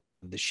valley of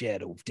the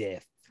shadow of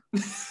death.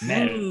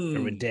 Matter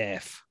and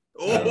death.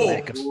 Oh,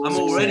 lack of I'm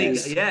already,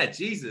 success. yeah,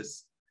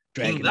 Jesus.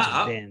 Dragons that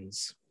up. and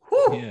dens.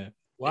 Whew. Yeah.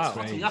 Wow. It's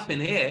hotting up in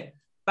here.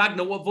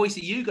 Bagnall, what voice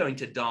are you going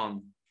to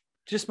don?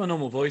 Just my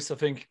normal voice. I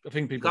think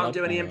people Can't like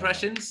do any it.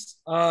 impressions?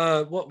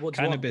 What do you want?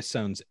 Cannabis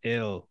sounds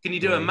ill. Can you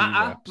do the a way he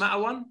matter raps.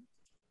 one?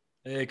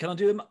 Can I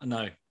do them?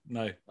 No.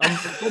 I'm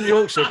from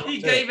Yorkshire.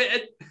 You gave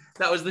it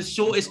that was the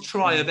shortest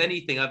try of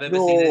anything I've ever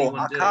seen No, anyone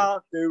I do.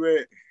 can't do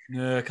it.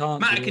 No, I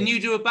can't. Matt, do can it. you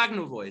do a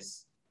Bagnall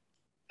voice?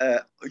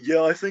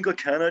 Yeah, I think I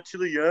can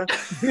actually, yeah.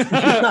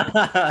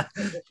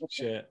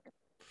 Shit.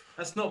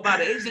 That's not bad.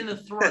 It is in the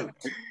throat.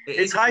 It It's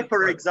is in the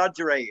hyper throat.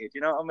 exaggerated,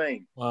 you know what I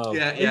mean? Wow.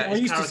 Yeah, I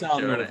it's used to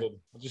sound caricature, Northern.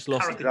 I just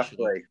lost it. Caricature.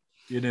 Exactly.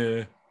 You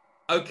know.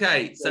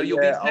 Okay, so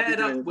you'll yeah, be I'll be paired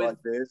doing up it with like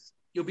this.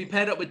 you'll be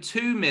paired up with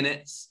 2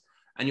 minutes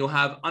and you'll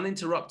have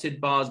uninterrupted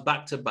bars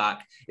back to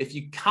back. If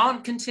you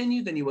can't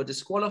continue, then you are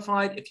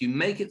disqualified. If you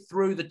make it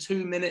through the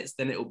 2 minutes,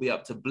 then it will be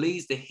up to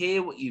Bleez to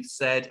hear what you've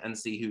said and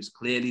see who's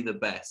clearly the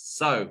best.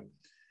 So,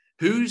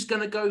 who's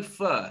going to go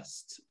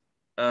first?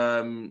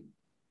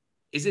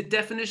 Is it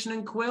Definition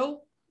and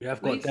Quill? Yeah,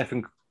 we've got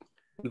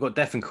Please?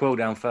 Deff and Quill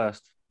down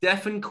first.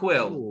 Deff and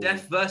Quill. Ooh.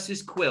 Deff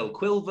versus Quill.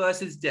 Quill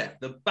versus Deff.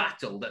 The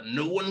battle that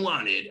no one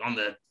wanted on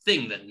the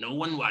thing that no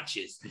one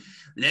watches.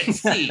 Let's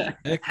see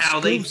how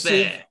they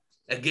Exclusive. fare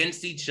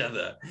against each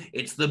other.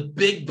 It's the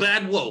big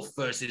bad wolf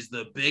versus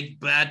the big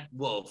bad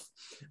wolf.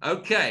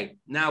 Okay,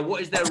 now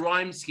what is their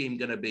rhyme scheme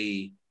going to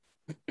be?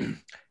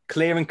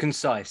 Clear and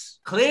concise.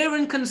 Clear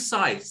and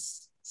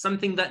concise.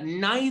 Something that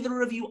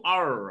neither of you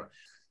are.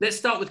 Let's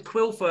start with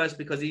Quill first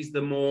because he's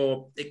the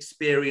more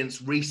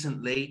experienced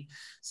recently.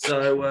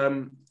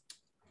 So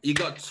you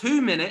got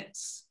 2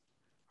 minutes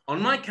on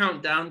my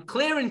countdown.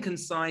 Clear and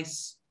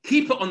concise.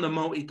 Keep it on the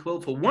multi-Quill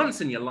for once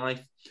in your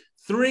life.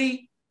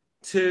 3,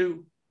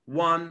 2,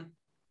 1,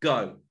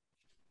 go.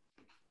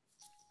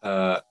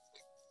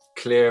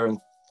 Clear and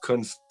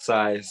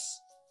concise.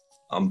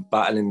 I'm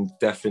battling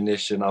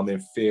Definition. I'm in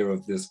fear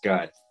of this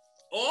guy.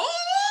 Oh!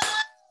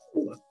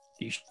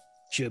 You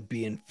should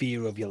be in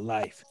fear of your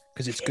life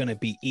because it's going to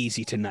be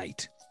easy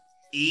tonight.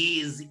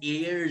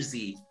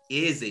 Easy.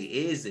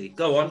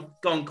 Go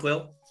on,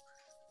 Quill.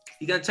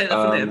 You gonna take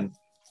that from him?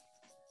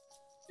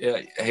 Yeah,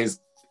 his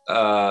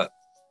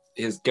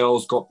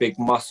girl's got big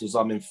muscles.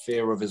 I'm in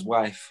fear of his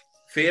wife.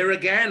 Fear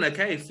again.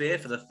 Okay, fear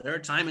for the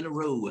 3rd time in a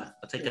row.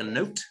 I'll take a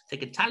note.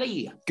 Take a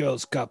tally.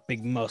 Girl's got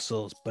big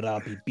muscles, but I'll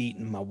be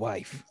beating my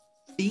wife.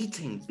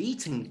 Beating,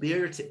 beating.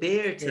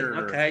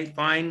 Okay,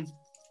 fine.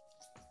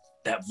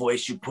 That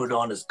voice you put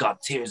on has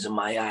got tears in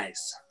my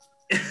eyes.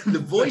 The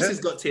voice has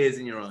got tears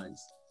in your eyes.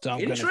 So I'm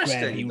going to grab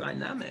Interesting, you.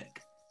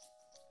 dynamic.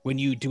 When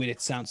you do it, it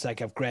sounds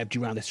like I've grabbed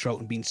you around the throat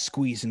and been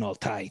squeezing all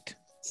tight.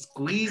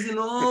 Squeezing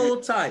all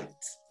tight.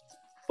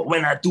 But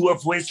when I do a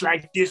voice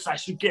like this, I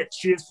should get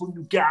cheers from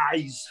you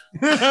guys.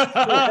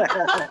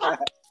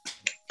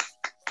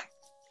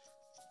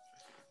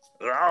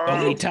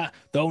 The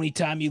only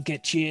time you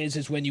get cheers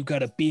is when you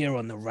got a beer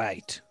on the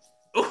right.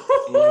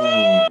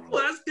 Well,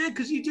 that's good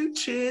because you do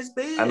cheers,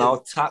 beers. And I'll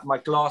tap my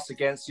glass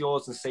against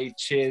yours and say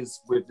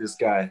cheers with this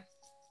guy.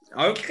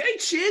 Okay,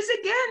 cheers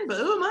again, but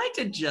who am I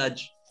to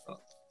judge?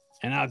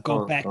 And I'll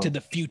go Oh, back to the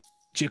future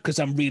because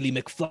I'm really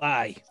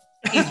McFly.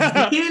 He's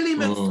really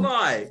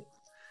McFly.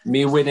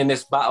 Me winning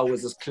this battle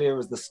was as clear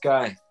as the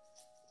sky.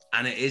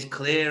 And it is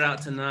clear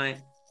out tonight.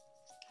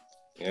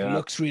 It Yeah.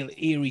 looks real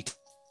eerie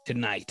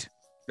tonight.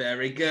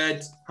 Very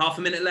good. Half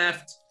a minute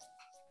left.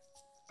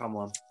 Come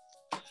on.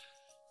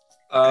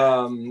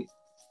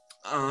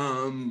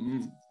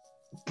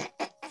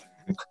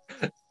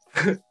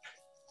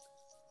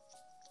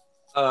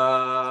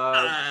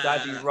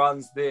 Daddy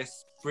runs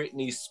this.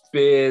 Britney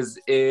Spears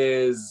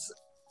is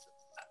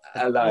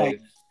alive.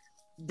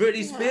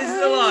 Britney Spears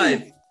is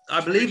alive.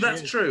 I believe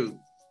that's true.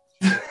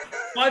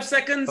 5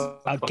 seconds.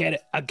 I'll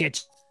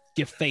get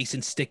your face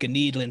and stick a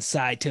needle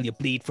inside till you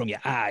bleed from your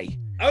eye.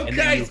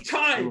 Okay,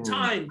 time.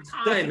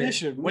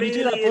 Definition. When you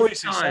do that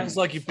voice, it sounds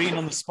like you've been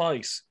on the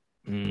spice.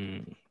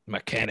 My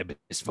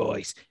cannabis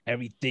voice.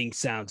 Everything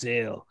sounds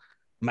ill.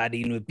 My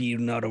dealing with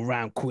being not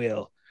around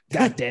Quill.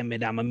 God damn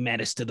it, I'm a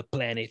menace to the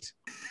planet.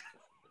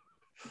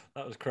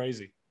 That was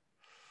crazy.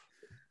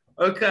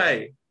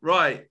 Okay,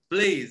 right,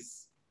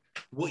 please.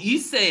 What you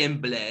saying,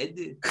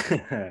 Bled?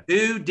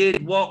 Who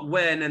did what,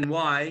 when, and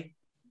why,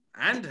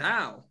 and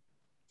how?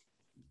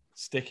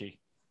 Sticky.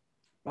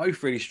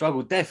 Both really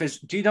struggled. Deaf is.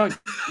 Do you don't say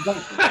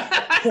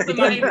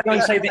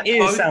the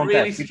ears Both sound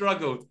really deaf?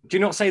 struggled. Do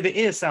you not say the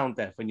ears sound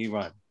deaf when you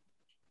rhyme?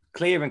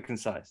 Clear and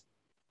concise.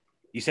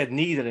 You said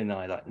needle in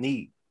eye, like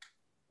knee.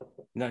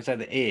 You don't say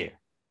the ear.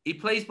 He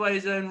plays by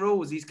his own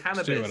rules. He's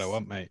cannabis. Do what I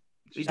want, mate.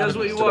 He does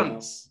what he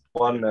wants.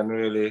 One then,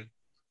 really.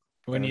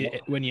 When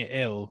you're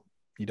ill,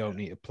 you don't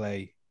need to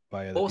play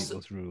by other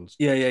people's rules.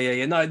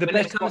 Yeah. No, the When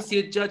best it comes to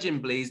your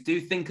judging, please do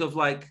think of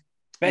like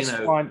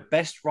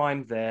best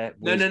rhyme there.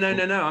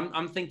 No.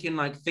 I'm thinking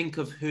like think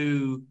of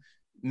who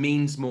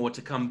means more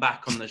to come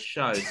back on the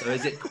show. So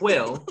is it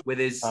Quill with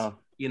his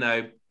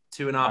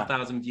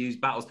 2,500 views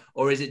battles,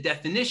 or is it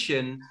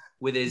Definition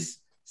with his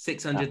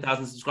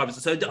 600,000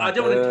 subscribers? So I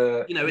don't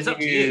want to, it's up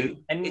to you.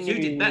 It's who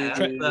did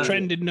better.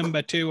 Trended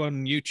number 2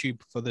 on YouTube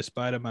for the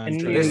Spider-Man.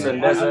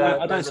 Listen,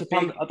 I don't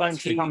succumb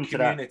to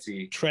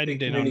that.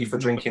 Trending for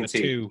drinking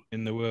tea 2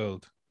 in the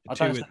world. I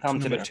don't succumb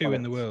to number this 2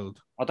 in the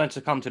world. I don't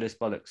succumb to this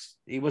bollocks.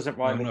 He wasn't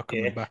rhyming. I'm not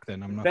coming back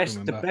then. I'm not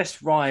coming the back.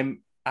 best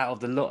rhyme out of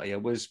the lot here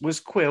was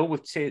Quill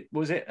with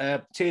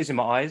Tears in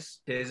My Eyes.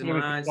 Tears in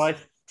My Eyes.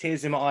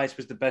 Tears in My Eyes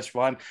was the best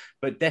rhyme,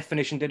 but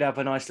Definition did have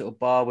a nice little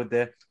bar with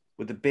the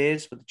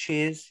beers, with the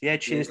cheers. Yeah,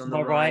 cheers to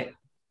my right.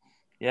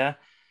 Yeah.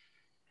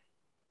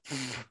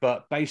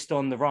 But based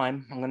on the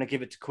rhyme, I'm going to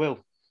give it to Quill.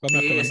 I'm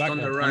not coming back. On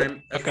the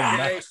rhyme. I'm coming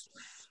back.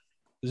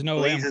 There's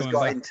no way I'm coming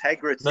back.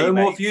 Integrity, no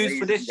more mate. views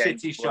for this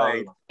shitty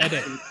show.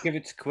 Edit. Give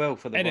it to Quill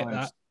for the Edit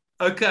rhymes.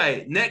 that.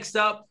 Okay, next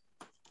up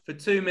for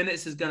 2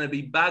 minutes is going to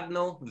be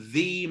Bagnall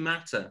the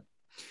Matter.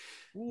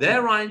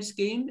 Their rhyme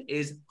scheme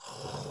is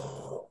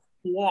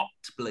what,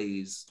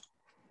 please?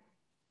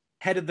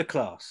 Head of the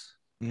class.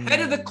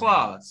 Head of the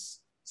class.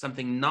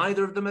 Something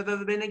neither of them have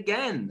ever been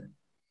again.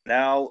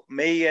 Now,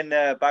 me and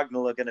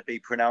Bagnall are going to be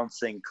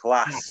pronouncing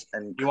class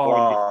and You are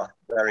claw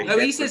very No,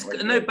 he says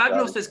differently.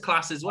 Bagnall says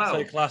class as well.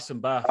 Say class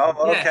and bath.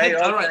 Oh, Yeah, okay,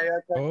 all right.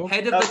 Oh,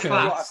 Head of That's the what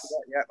I class.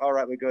 forgot. Yeah, all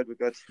right, we're good.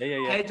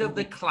 Yeah. Head of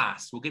the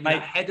class. We'll give you a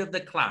Mate. head of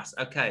the class.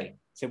 Okay.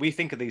 So we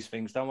think of these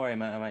things. Don't worry,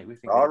 mate. We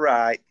think. All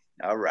right.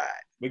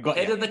 We got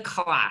Head you. of the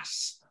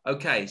class.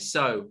 Okay,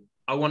 so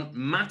I want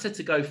Matter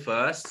to go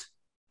first.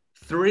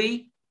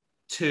 3,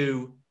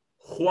 2,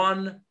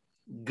 1,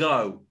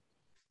 go.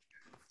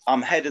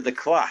 I'm head of the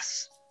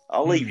class.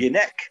 I'll leave your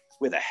neck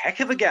with a heck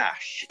of a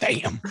gash.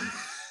 Damn.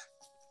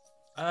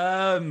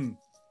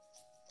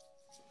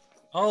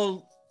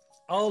 I'll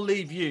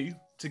leave you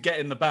to get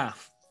in the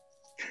bath.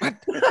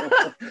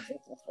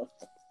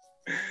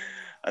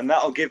 And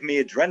that'll give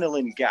me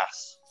adrenaline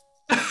gas.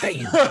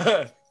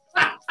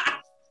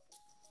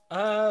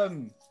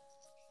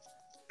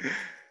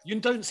 You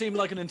don't seem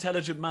like an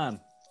intelligent man.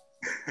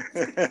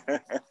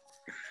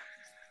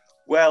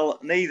 Well,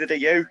 neither do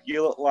you.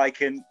 You look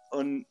like an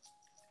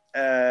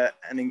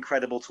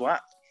incredible twat.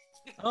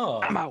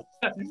 Oh, I'm out.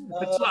 That's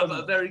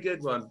a very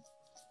good one.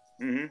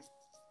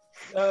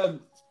 Mm-hmm.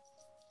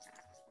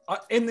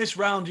 In this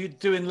round, you're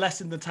doing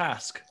less in the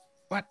task.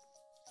 What?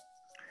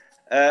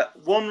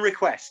 One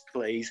request,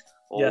 please.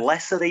 Yes.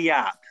 Less of the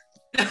yap.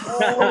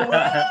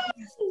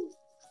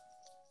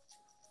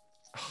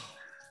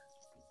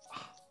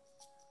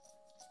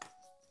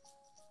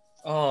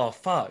 Oh,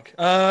 fuck.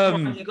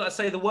 You've got to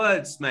say the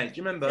words, mate. Do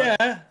you remember?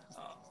 Yeah.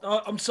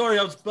 I'm sorry,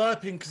 I was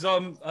burping because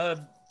I'm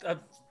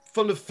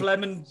full of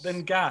phlegm and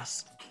then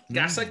gas.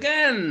 Gas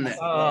again.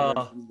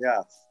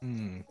 Yes.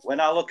 When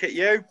I look at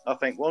you, I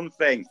think one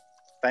thing: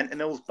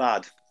 fentanyl's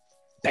bad.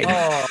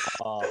 Oh.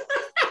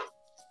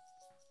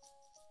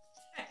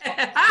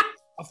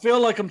 I feel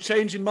like I'm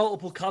changing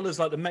multiple colours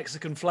like the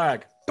Mexican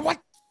flag.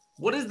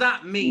 What does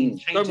that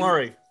mean? Don't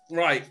worry.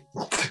 Right.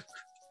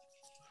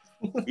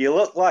 You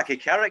look like a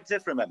character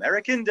from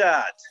American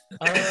Dad.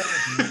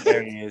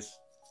 There he is.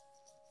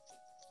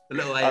 The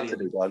little Had to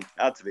alien. be done.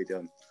 Had to be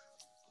done.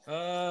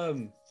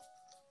 Do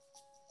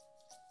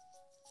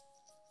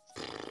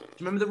you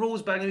remember the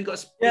rules, Banger? You got to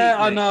speak. Yeah,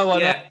 I mate. know.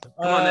 Yeah. Come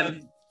on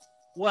then.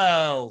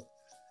 Well,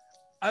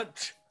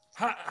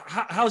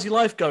 how's your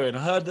life going? I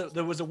heard that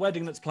there was a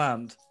wedding that's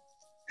planned.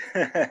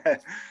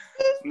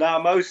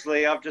 No,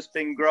 mostly I've just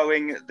been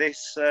growing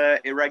this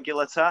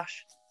irregular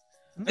tash.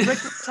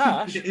 Irregular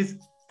tash?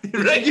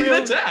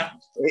 Regular Dan.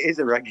 It is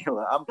a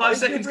regular. 5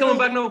 seconds. Come on,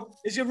 Bagnall.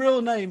 Is your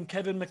real name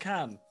Kevin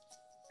McCann?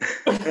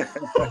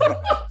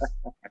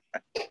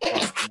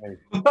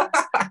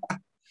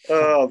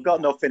 Oh, I've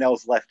got nothing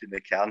else left in the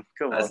can.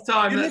 Come on. That's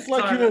time. You That's look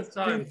like time. you were That's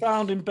time. being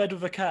found in bed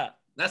with a cat.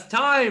 That's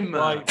time.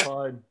 Right,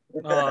 fine.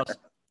 Oh,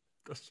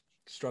 I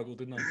struggled,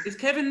 didn't I? Is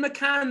Kevin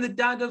McCann the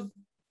dad of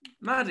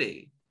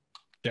Maddie?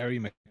 Jerry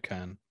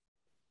McCann.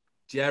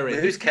 Jerry.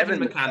 Who's Who's Kevin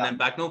Kevin McCann then,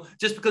 Bagnall?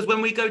 Just because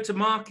when we go to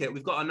market,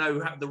 we've got to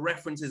know the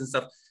references and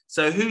stuff.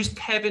 So who's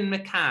Kevin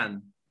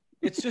McCann?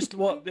 It's just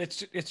what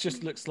it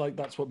just looks like.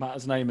 That's what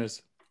Matt's name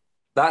is.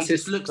 That's He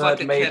his just looks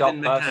like a made up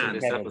Kevin person McCann.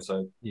 this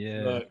episode.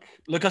 Yeah.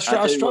 Look, I I do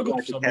look struggled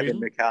like for a some Kevin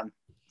reason. McCann.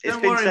 It's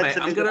Don't been worry, said mate.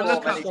 to I'm me going to before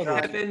look up many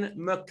times. Kevin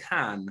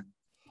McCann.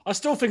 I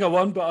still think I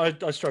won,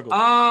 but I struggled.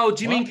 Oh,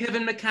 do you mean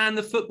Kevin McCann,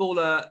 the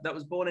footballer that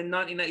was born in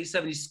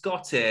 1987? He's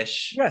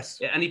Scottish. Yes.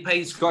 Yeah, and he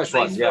plays Scottish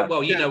plays one, for, yeah.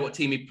 well, you know what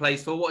team he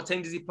plays for. What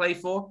team does he play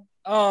for?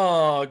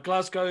 Oh,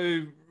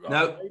 Glasgow.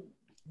 No.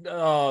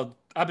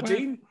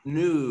 Aberdeen.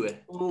 No.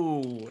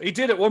 Ooh, he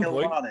did at one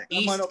point. Kilmarnock. That might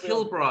East not be-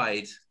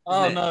 Kilbride.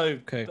 Oh isn't it? no.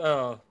 Okay.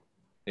 Oh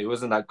He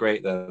wasn't that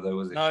great there, though,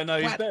 was he? no,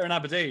 he's What? better in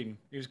Aberdeen.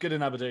 He was good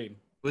in Aberdeen.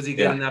 Was he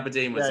good Yeah. in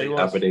Aberdeen? Was Yeah, he? he was.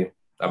 Aberdeen.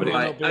 Aberdeen. Might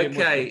Right. not be in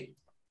Okay.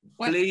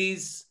 What?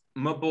 Please,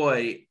 my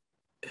boy,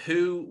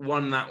 who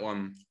won that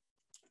one?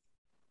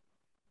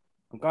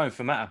 I'm going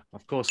for Matter.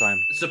 Of course I am.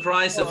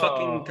 Surprise the Oh,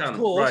 fucking of cunt.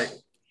 course. Right.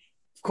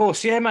 Of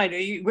course, yeah, mate.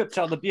 He whipped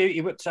out the beauty.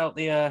 He whipped out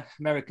the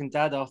American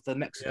dad off the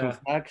Mexican Yeah.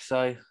 flag.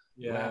 So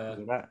Yeah. we're happy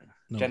with that.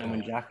 No Gentleman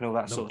doubt. Jack and all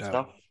that No sort of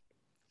doubt. stuff.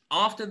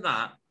 After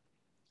that,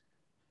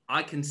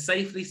 I can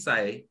safely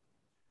say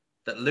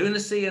that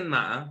Lunacy and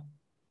Matter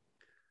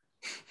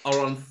are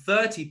on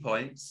 30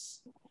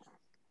 points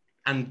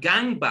and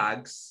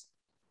Gangbags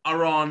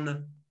are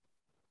on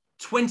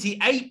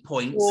 28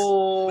 points,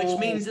 which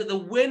means that the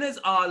winners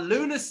are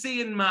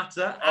Lunacy and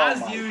Matter, as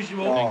my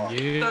usual. God.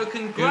 Thank you. So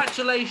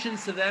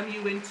congratulations to them.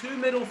 You win 2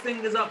 middle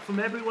fingers up from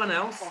everyone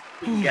else.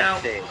 Now,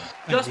 Get it.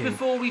 just you.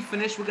 before we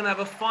finish, we're going to have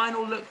a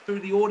final look through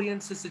the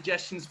audience's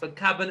suggestions for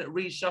Cabinet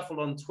Reshuffle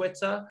on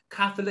Twitter.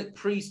 Catholic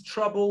Priest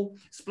Trouble,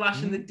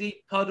 Splash in the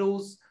Deep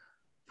Puddles,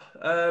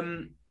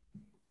 Adam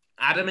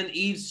and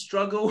Eve's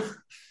Struggle,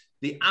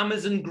 the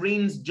Amazon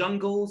Greens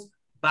Jungles,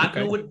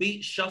 Bagnallwood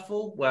Beach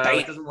Shuffle. Well,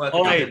 it doesn't work.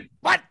 Oi.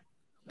 What?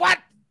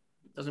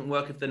 Doesn't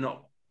work if they're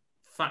not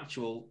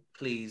factual,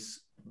 please.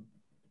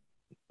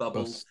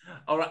 Bubbles.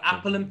 All right,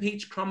 Apple and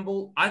Peach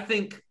Crumble. I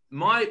think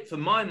for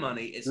my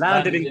money, it's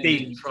Landed in in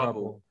deep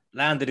trouble.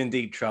 Landed in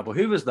deep trouble.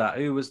 Who was that?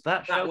 Who was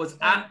that? That was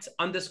at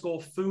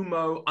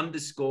 _Fumo_.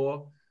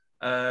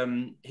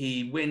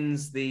 He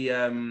wins the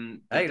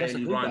Hey, that's a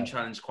daily good rhyme one.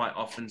 challenge quite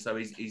often, so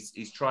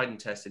he's tried and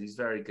tested. He's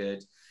very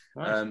good.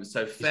 Nice.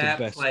 So the fair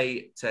best.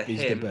 play to He's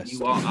the him. best.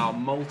 You are our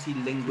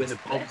multi-linguist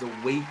of the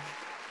week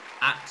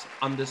at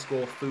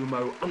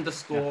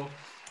 _Fumo_.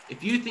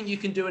 If you think you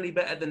can do any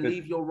better, then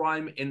leave your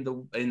rhyme in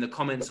the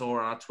comments or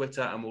on our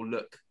Twitter, and we'll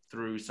look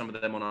through some of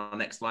them on our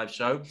next live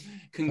show.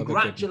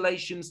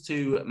 Congratulations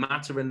to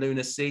Matter and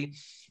Lunacy.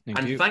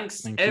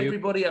 Thanks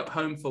everybody at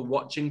home for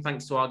watching.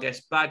 Thanks to our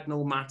guests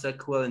Bagnall, Matter,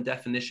 Quill, and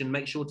Deffinition.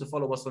 Make sure to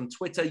follow us on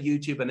Twitter,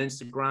 YouTube, and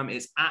Instagram.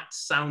 It's at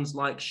Sounds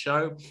Like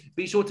Show.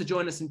 Be sure to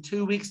join us in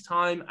 2 weeks'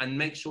 time, and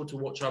make sure to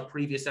watch our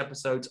previous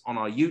episodes on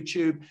our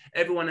YouTube.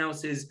 Everyone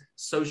else's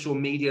social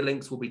media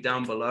links will be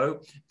down below.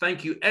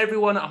 Thank you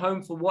everyone at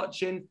home for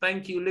watching.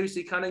 Thank you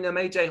Lucy Cunningham,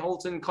 AJ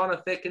Holton, Connor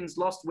Thickens,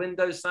 Lost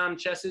Windows, Sam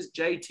Chesses,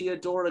 J.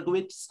 Theodora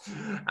Gwitz,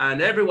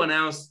 and everyone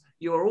else.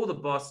 You are all the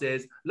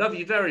bosses. Love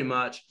you very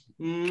much.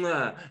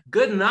 Mwah.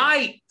 Good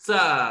night.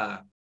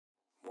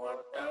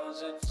 What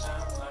does it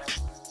sound like?